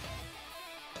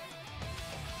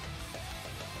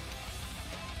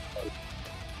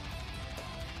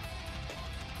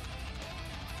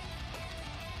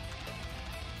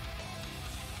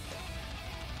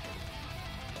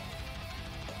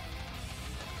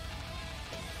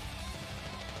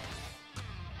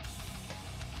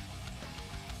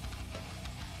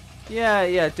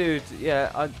 Yeah, dude.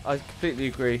 Yeah, I completely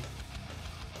agree.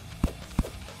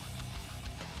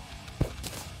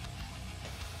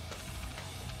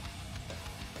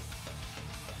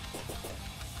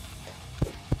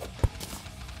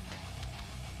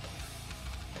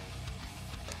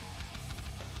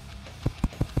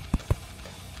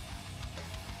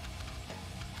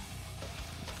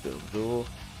 Build a door.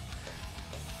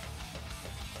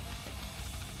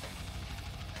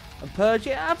 And purge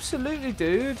it, absolutely,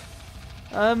 dude.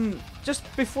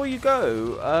 Just before you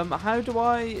go, how do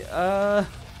I?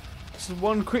 Just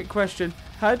one quick question: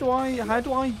 how do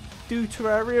I do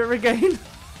Terraria again?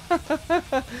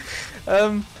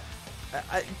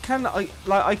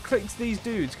 I clicked these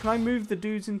dudes. Can I move the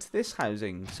dudes into this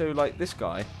housing? So like this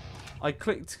guy, I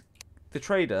clicked the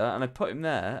trader and I put him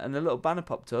there, and the little banner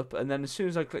popped up, and then as soon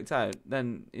as I clicked out,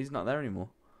 then he's not there anymore.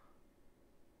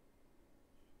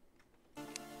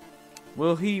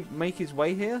 Will he make his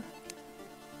way here?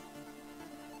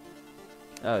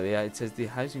 Oh yeah, it says the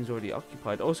housing's already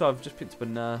occupied. Also, I've just picked up a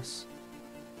nurse.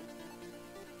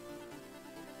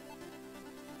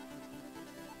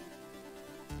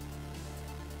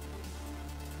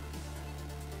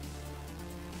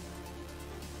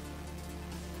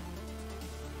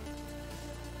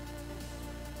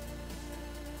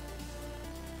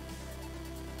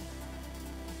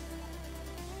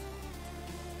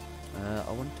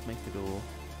 I want to make a door.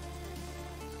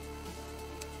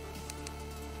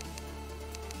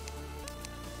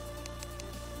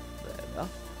 There we are.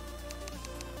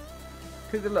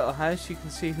 Click the little house, you can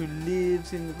see who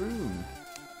lives in the room.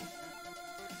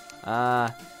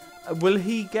 Will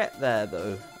he get there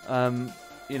though?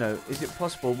 You know, is it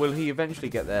possible? Will he eventually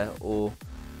get there, or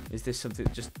is this something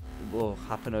that just will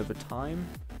happen over time?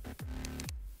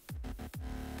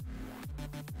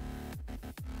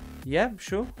 Yeah,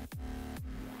 sure.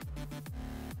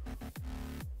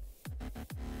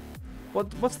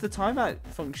 What's the timeout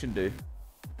function do?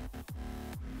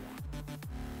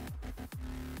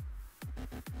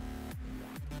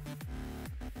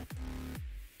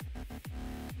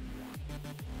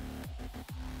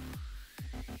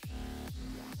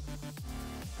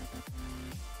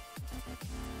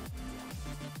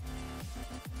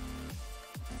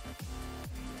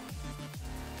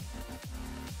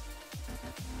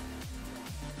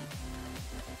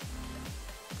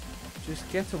 Just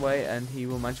get away and he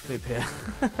will magically appear.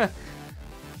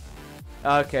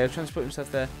 Okay, I'll transport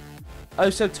himself there. Oh,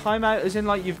 so timeout as in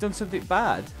like you've done something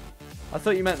bad? I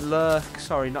thought you meant lurk.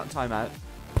 Sorry, not timeout.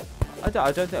 I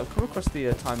don't think I've come across the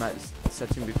timeout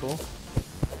setting before.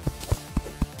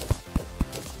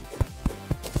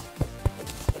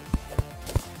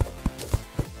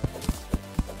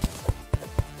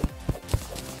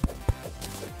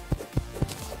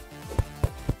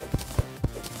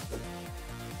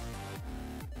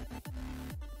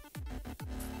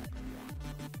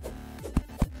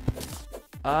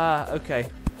 Ah, okay.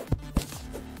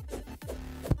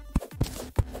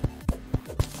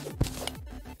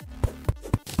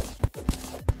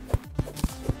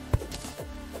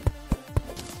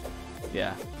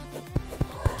 Yeah.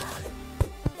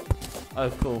 Oh,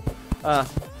 cool. Well,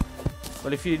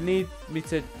 if you need me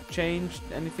to change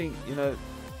anything, you know,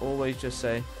 always just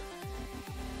say.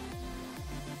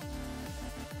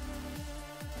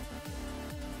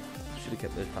 Should have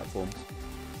kept those platforms.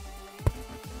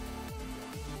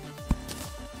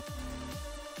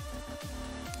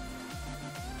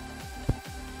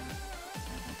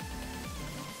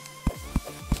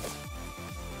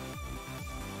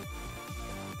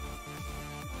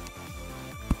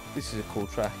 This is a cool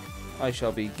track. I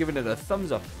shall be giving it a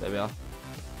thumbs up. There we are.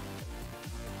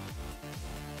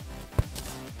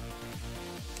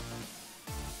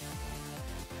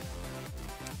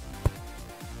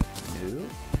 No.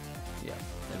 Yeah,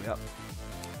 there we are.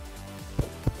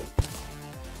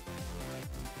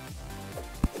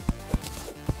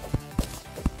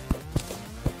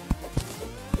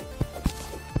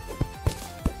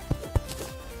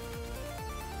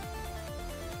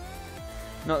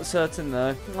 Not certain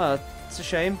though. Well, it's a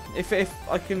shame. If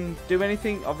I can do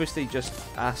anything, obviously just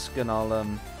ask and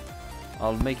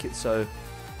I'll make it so.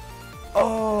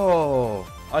 Oh,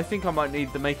 I think I might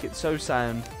need the make it so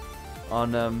sound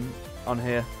on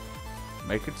here.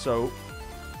 Make it so.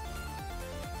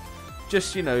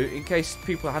 Just, you know, in case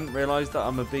people hadn't realised that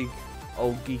I'm a big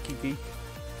old geeky geek.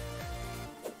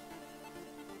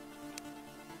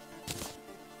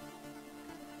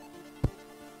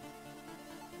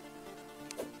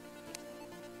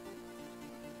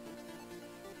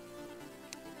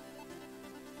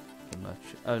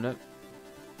 Oh no.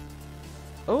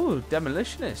 Oh,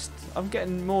 demolitionist. I'm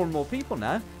getting more and more people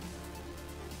now.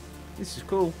 This is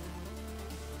cool.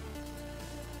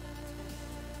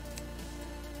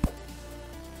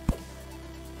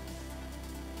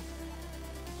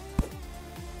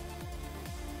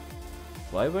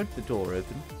 Why won't the door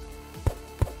open?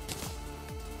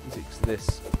 Is it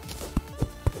this?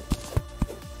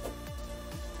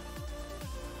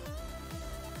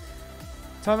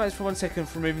 Timeouts for 1 second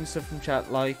for removing stuff from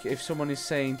chat. Like if someone is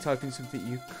saying typing something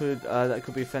you could that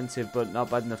could be offensive, but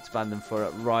not bad enough to ban them for it.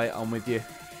 Right, I'm with you.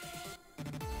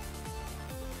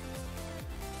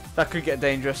 That could get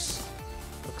dangerous.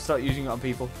 I could start using it on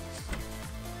people.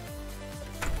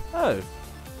 Oh.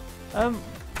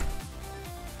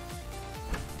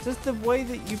 Does the way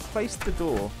that you place the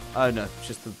door... Oh no, it's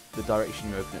just the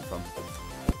direction you open it from.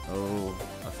 Oh,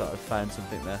 I thought I'd found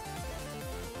something there.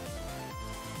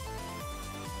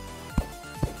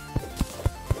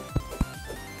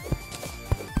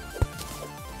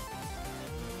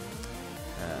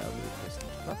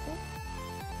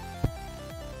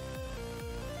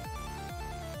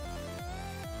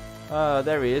 Oh,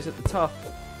 there he is at the top.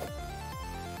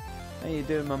 How you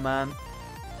doing, my man?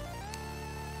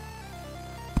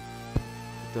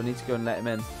 Do I need to go and let him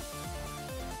in?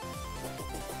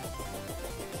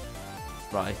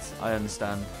 Right, I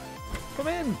understand. Come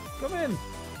in! Come in!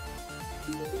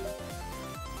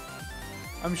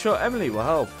 I'm sure Emily will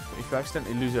help if you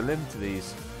accidentally lose a limb to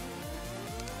these.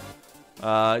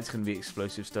 It's going to be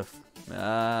explosive stuff.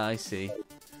 Ah, I see.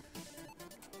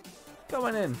 Come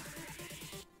on in.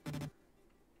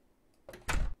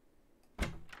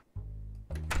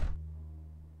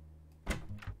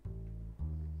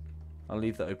 I'll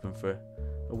leave that open for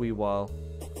a wee while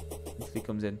until he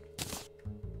comes in.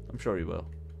 I'm sure he will.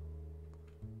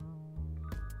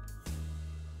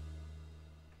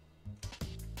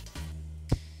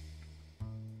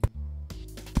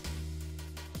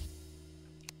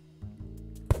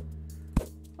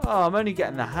 Oh, I'm only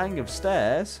getting the hang of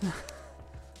stairs.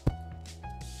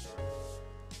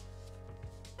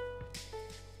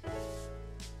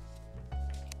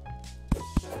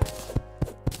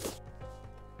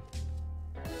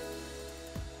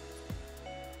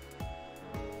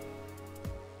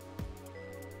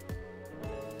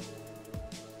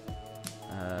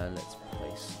 Let's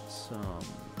place some of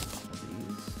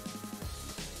these.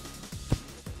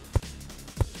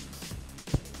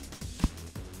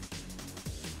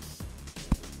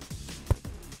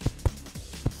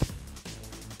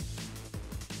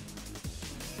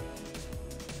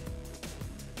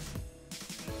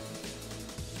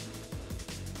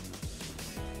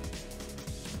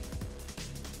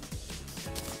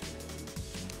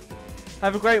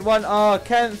 Have a great one. Oh,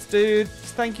 Kent, dude,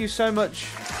 thank you so much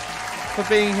for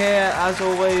being here. As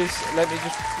always, let me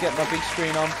just get my big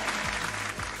screen on.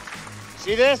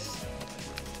 See this?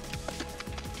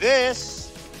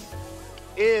 This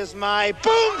is my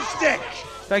boomstick!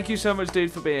 Thank you so much, dude,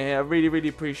 for being here. I really, really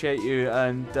appreciate you.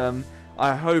 And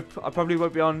I hope, I probably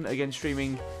won't be on again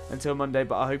streaming until Monday,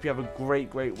 but I hope you have a great,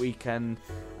 great weekend.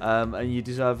 And you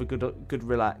deserve a good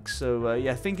relax. So,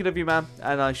 yeah, thinking of you, man.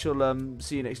 And I shall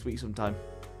see you next week sometime.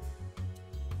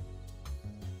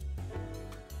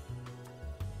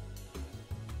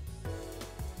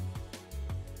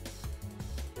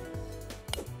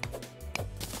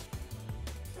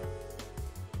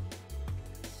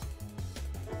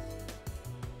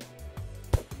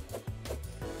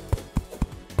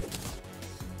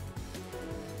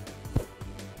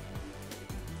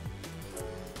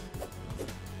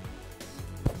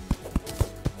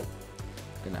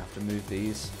 Gonna have to move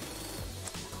these.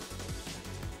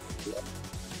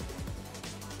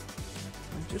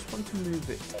 I just want to move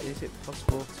it. Is it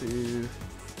possible to...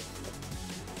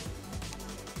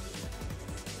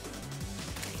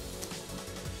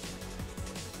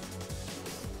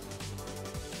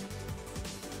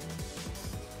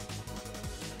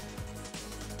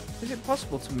 Is it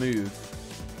possible to move?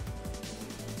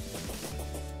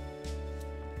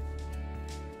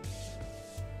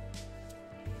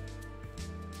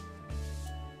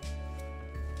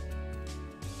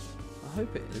 I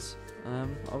hope it is.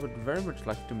 I would very much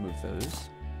like to move those.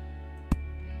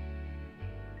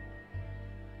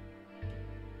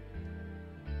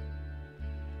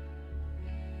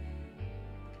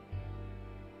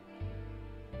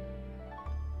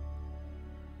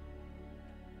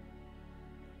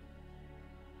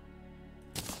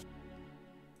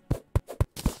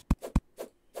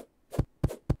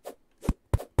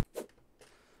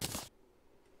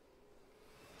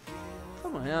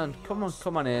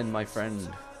 Come on in, my friend.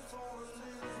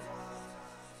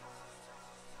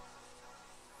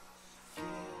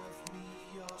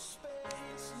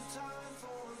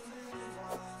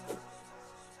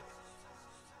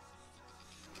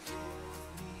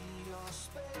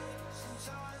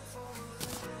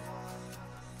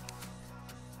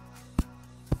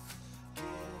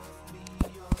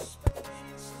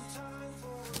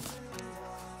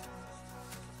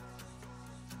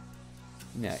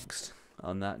 Next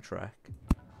on that track.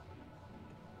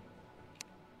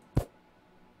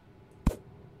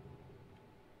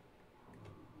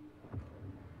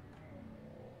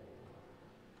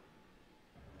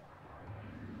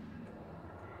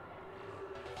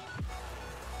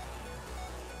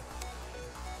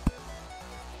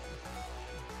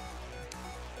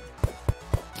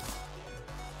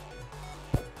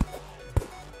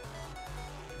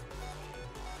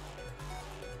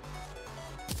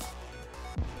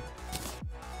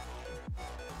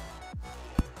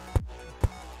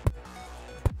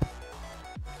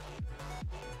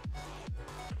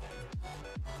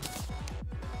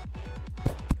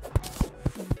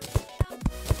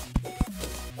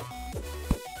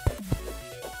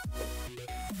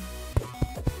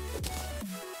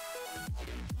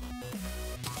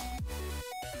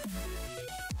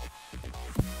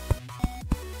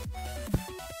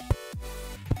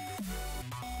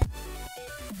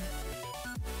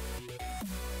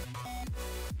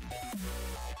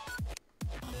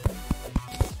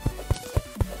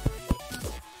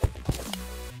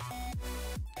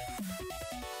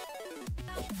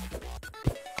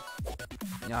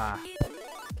 Ah.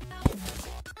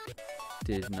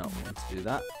 Did not want to do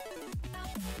that.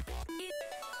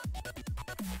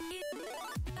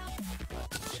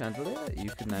 Right, chandelier, you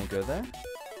can now go there.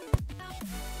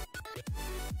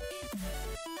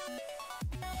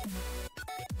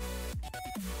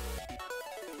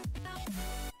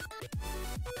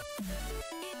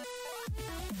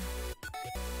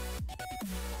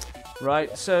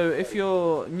 Right, so if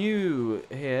you're new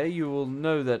here, you will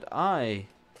know that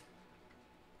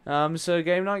so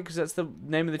Game Night, because that's the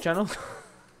name of the channel.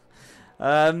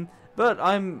 But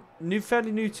I'm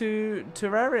fairly new to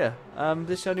Terraria.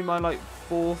 This is only my like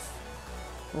 4th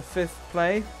or 5th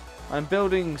play. I'm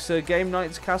building Sir Game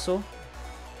Night's castle,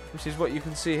 which is what you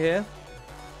can see here.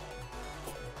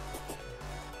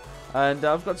 And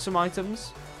I've got some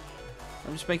items.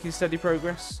 I'm just making steady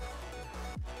progress.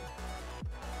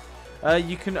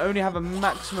 You can only have a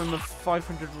maximum of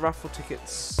 500 raffle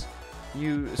tickets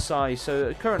size.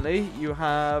 So currently you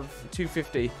have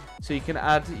 250. So you can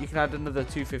add another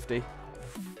 250.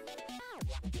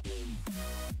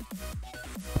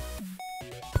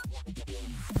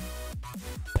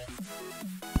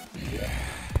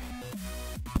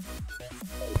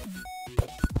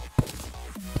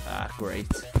 Ah, great.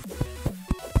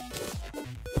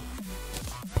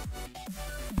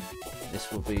 This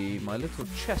will be my little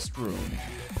chest room,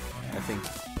 I think.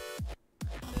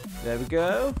 There we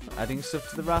go. Adding stuff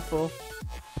to the raffle.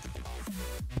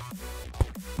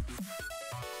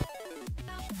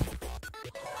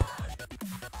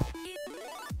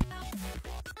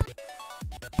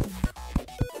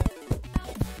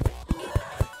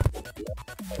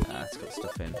 Ah, it's got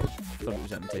stuff in. Thought it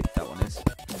was empty. That one is.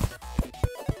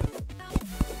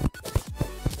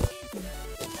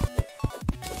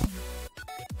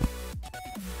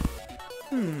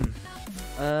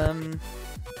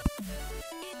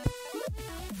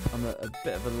 I'm at a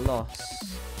bit of a loss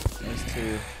as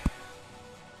to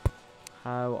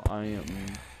how I am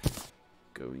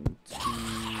going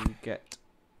to get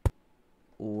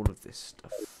all of this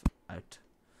stuff out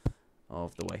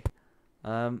of the way.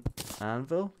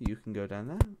 Anvil, you can go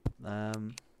down there.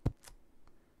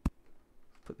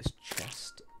 Put this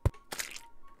chest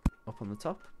up on the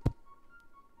top.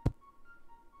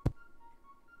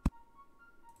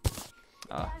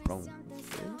 Ah, wrong.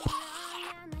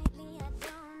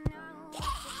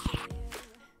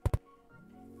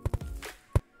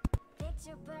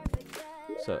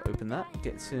 So open that,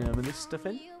 get some of this stuff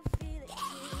in.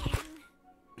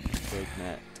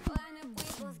 Net.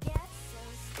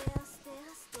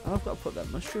 Oh, I've got to put that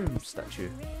mushroom statue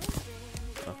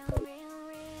up.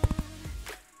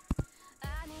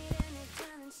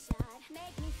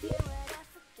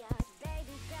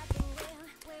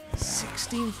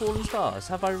 16 fallen stars,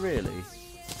 have I really?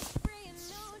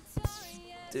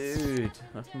 Dude,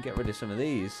 I can get rid of some of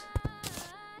these.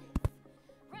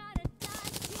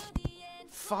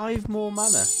 5 more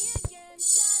mana.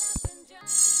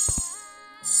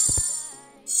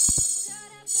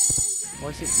 Why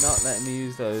is it not letting me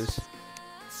use those?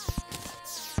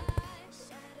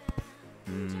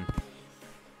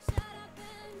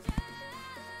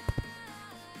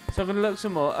 So I'm gonna look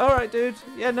some more. All right, dude.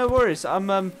 Yeah, no worries.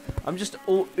 I'm just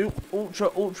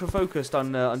ultra focused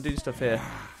on doing stuff here.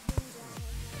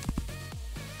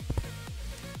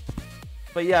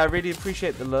 But yeah, I really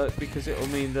appreciate the look because it'll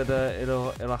mean that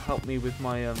it'll help me with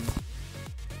my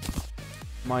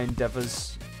my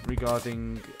endeavors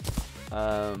regarding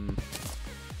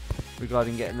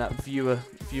getting that viewer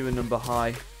number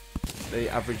high, the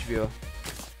average viewer.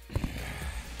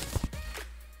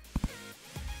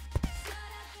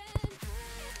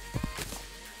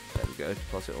 There we go.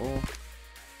 Deposit all.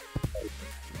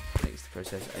 Makes the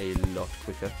process a lot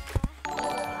quicker.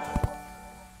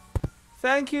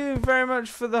 Thank you very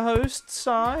much for the host,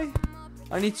 Sai.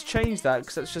 I need to change that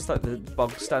because that's just like the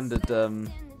bog standard.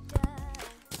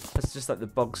 That's just like the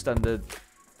bog standard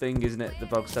thing, isn't it? The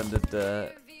bog standard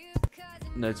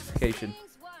notification,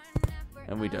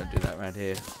 and we don't do that around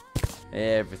here.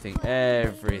 Everything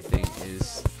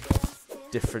is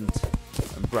different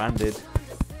and branded.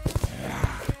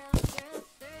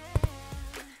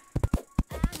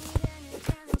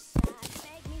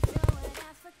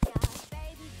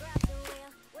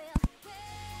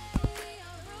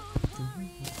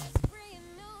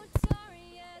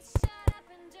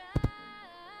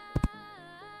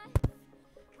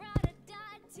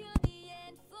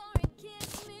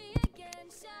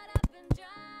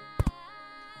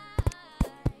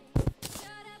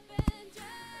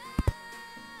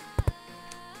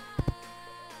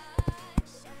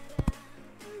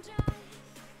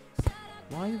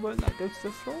 Why won't that go to the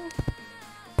floor?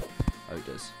 Oh, it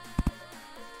does.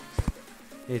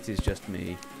 It is just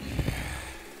me.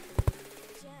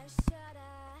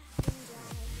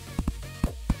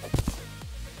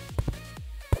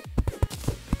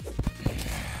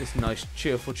 This nice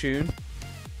cheerful tune,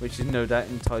 which is no doubt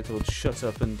entitled Shut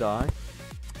Up and Die.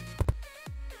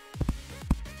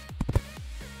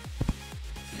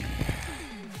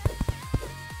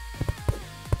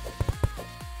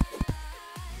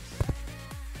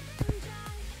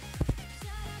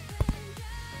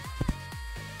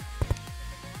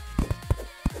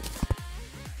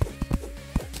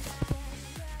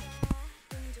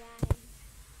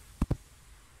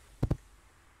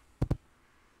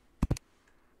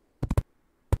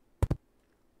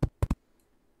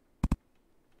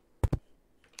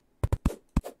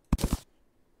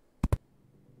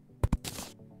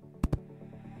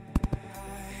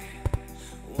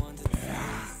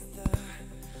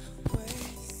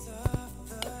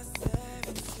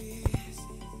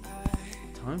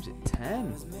 Time's at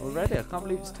 10 already. I can't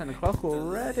believe it's 10 o'clock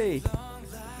already.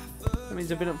 That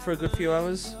means I've been up for a good few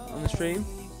hours on the stream.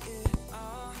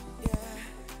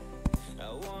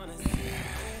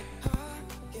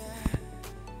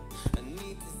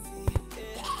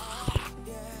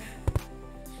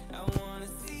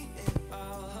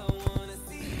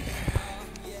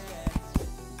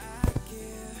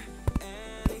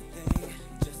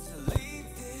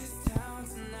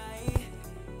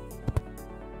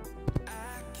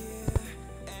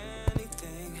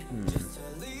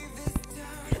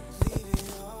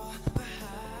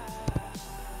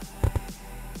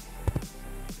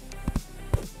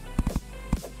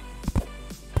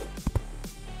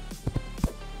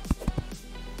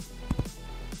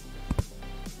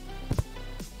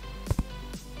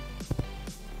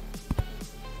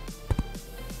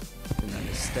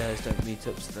 Stairs don't meet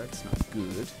up, so that's not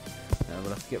good. We'll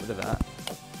have to get rid of that.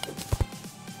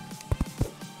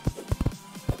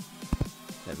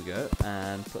 There we go,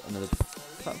 and put another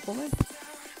platform in.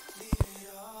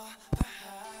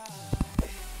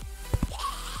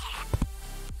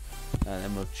 And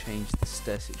then we'll change the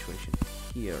stair situation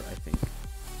here, I think.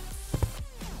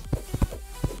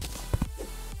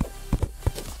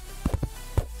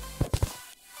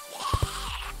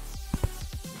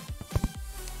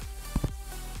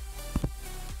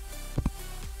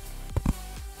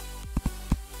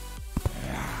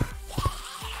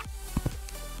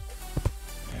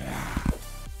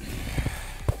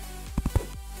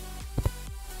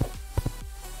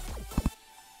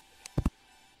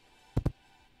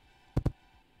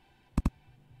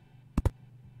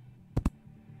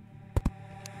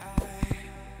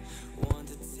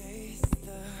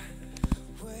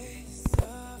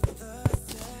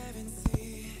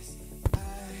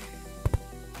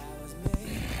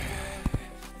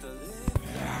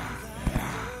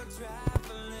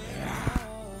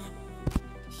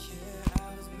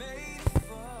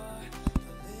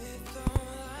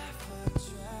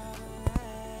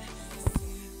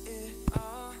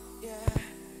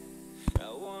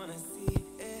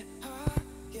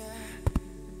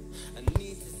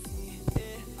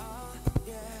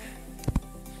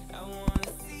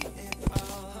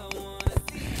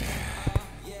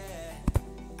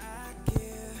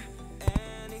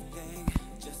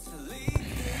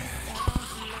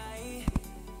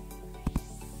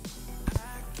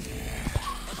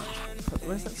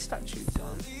 Where's that statue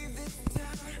gone?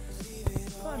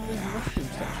 Oh, there's a mushroom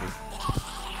statue.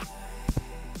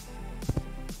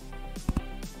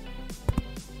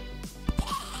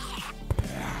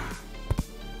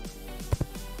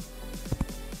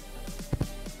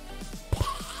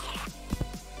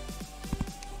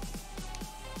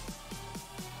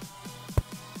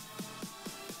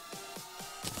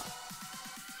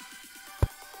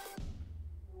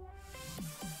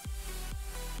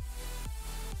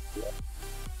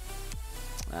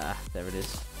 Ah, there it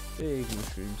is. Big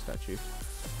mushroom statue.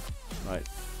 Right,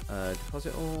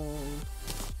 deposit all.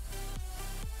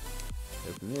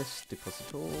 Open this,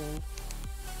 deposit all.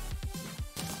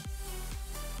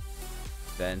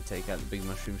 Then take out the big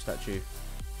mushroom statue.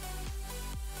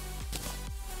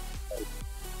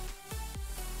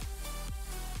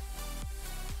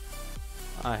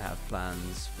 I have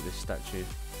plans for this statue.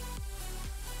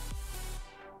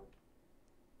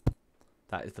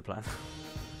 That is the plan.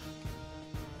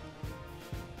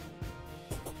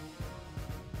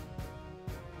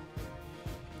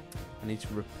 I need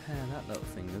to repair that little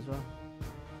thing as well.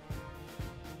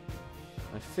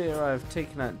 I fear I've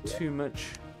taken out too much.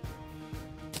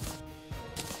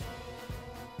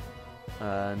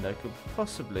 And I could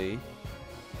possibly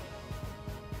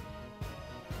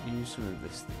use some of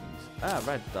this things. Ah,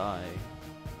 red dye.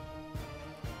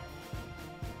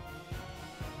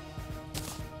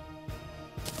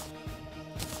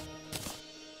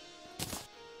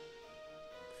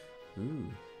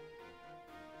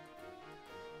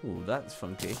 that's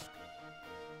funky.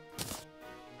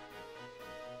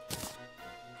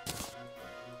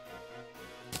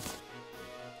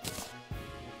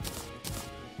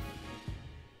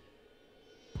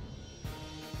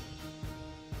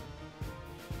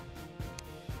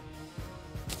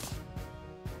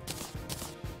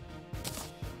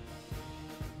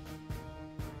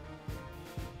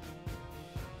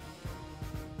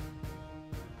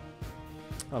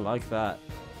 I like that.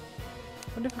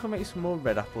 I wonder if I can make some more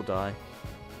red apple dye.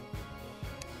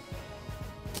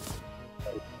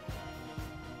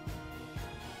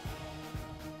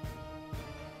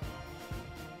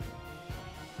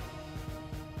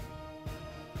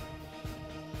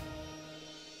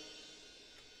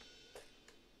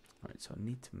 Right, so I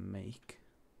need to make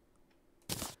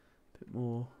a bit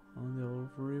more on the old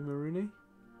Rooney.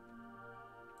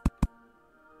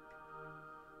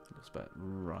 Looks about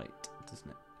right, doesn't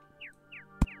it?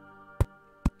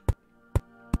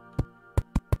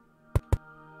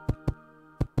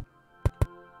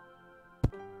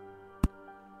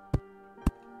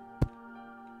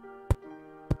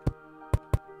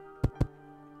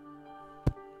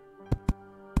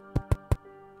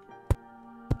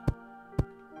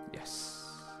 Yes.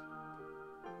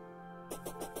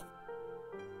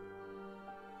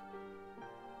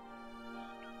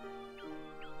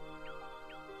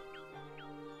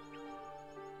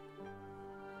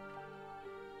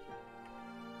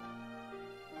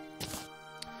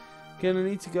 Gonna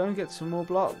need to go and get some more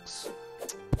blocks.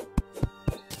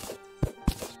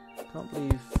 Can't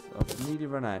believe I've nearly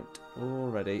run out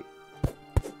already.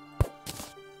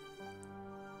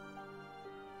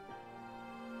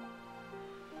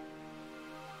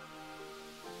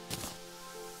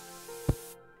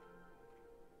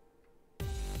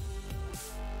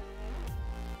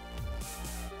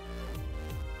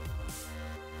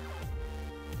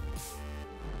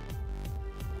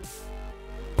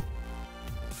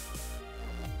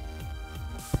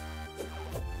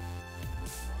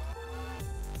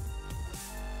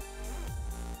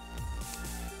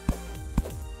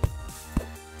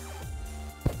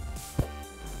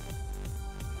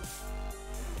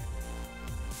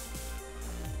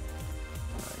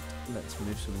 Let's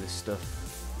move some of this stuff.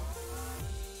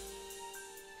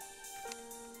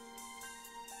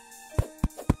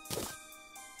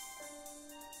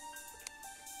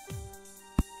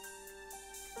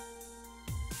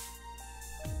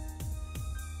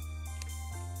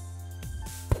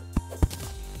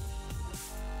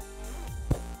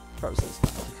 Perhaps let's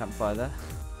not have the campfire there.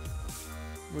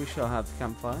 We shall have the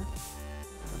campfire.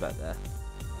 About there.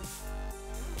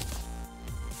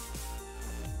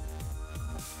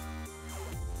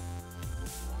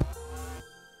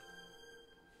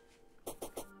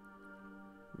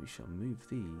 We shall move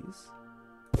these.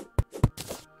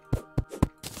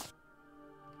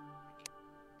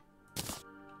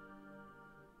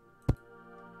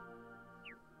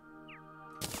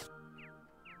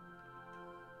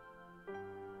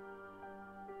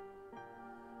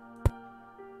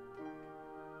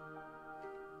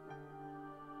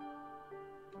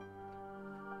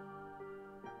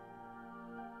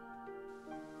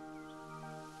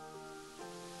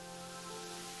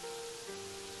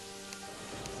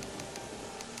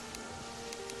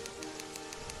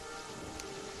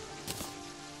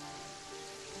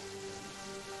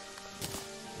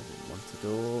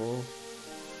 Door.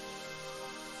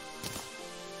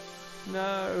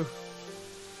 No.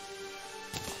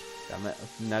 Damn it.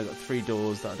 I've now got 3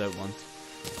 doors that I don't want.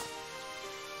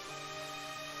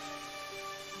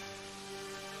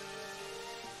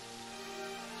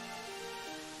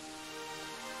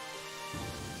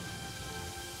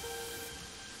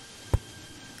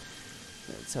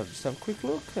 Let's just have a quick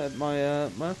look at my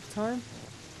my time.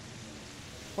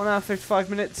 1 hour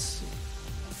 55 minutes.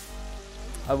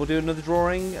 I will do another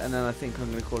drawing, and then I think I'm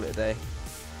going to call it a day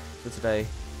for today.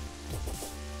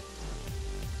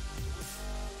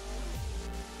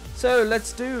 So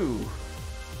let's do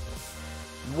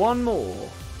one more.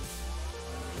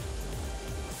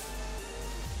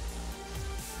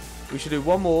 We should do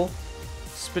one more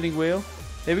spinning wheel.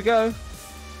 Here we go.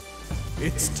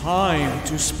 It's time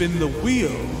to spin the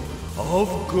wheel of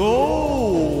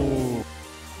gold.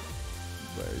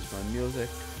 Where is my music?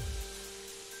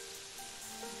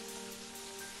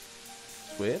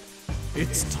 Weird.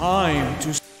 It's time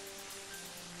to.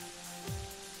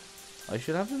 I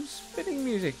should have some spinning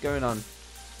music going on.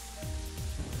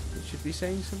 It should be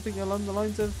saying something along the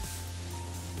lines of.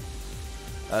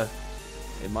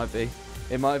 It might be.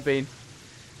 It might have been.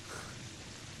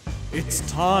 It's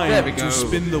time to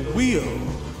spin the wheel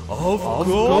of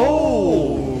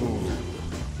gold.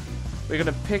 We're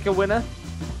gonna pick a winner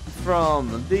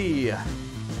from the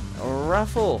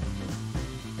raffle.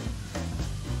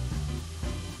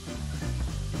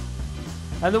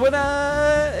 And the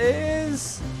winner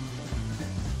is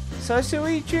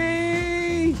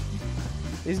Sasuichi.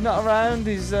 He's not around,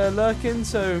 he's lurking,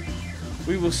 so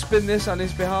we will spin this on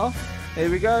his behalf. Here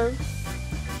we go.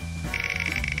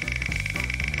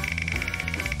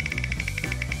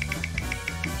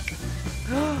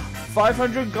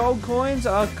 $500 gold coins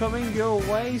are coming your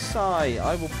way, Sai.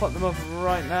 I will put them up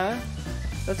right now.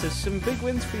 That's some big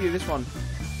wins for you, this one.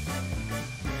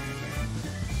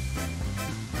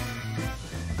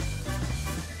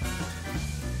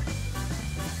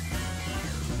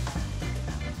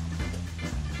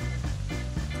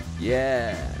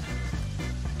 Yeah.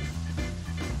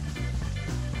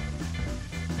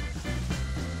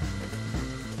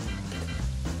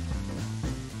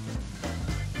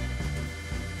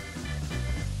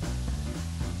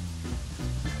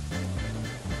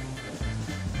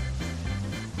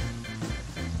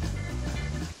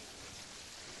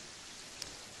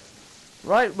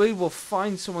 Right, we will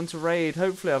find someone to raid.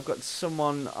 Hopefully I've got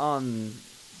someone on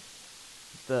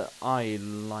that I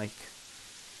like.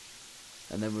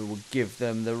 And then we will give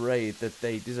them the raid that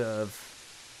they deserve.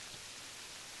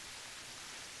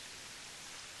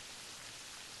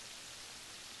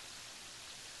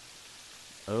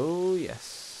 Oh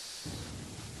yes.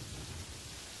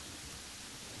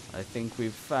 I think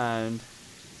we've found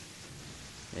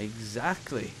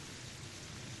exactly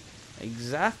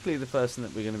the person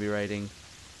that we're going to be raiding.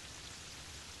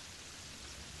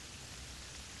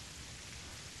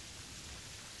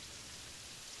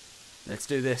 Let's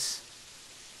do this.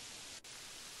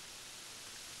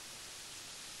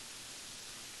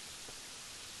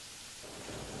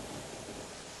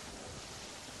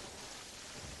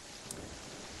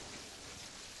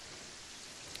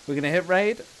 We're going to hit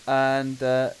raid, and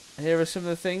here are some of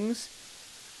the things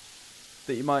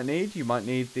that you might need. You might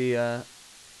need the...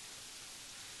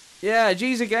 Yeah,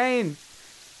 G's again!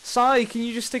 Sai, can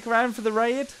you just stick around for the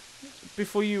raid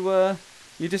before you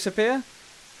disappear?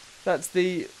 That's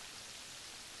the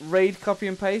raid copy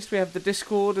and paste. We have the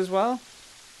Discord as well.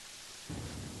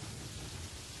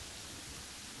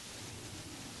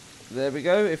 There we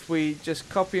go. If we just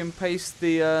copy and paste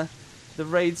the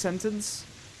raid sentence,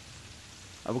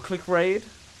 I will click raid,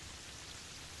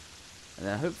 and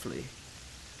then hopefully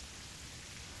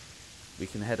we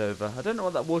can head over. I don't know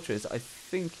what that water is. I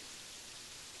think,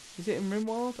 is it in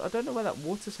Rimworld? I don't know where that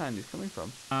water sound is coming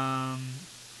from.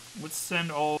 Let's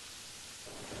send all.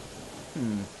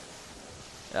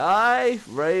 Aye,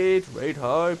 raid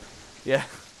hype. Yeah.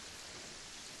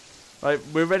 Right,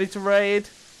 we're ready to raid.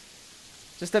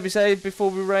 Just let me say before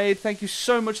we raid, thank you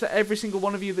so much to every single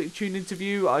one of you that tuned into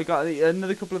view. I got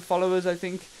another couple of followers, I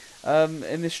think,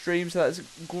 in this stream, so that's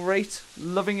great.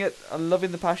 Loving it. I'm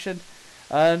loving the passion.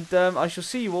 And I shall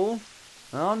see you all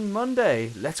on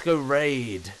Monday. Let's go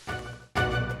raid.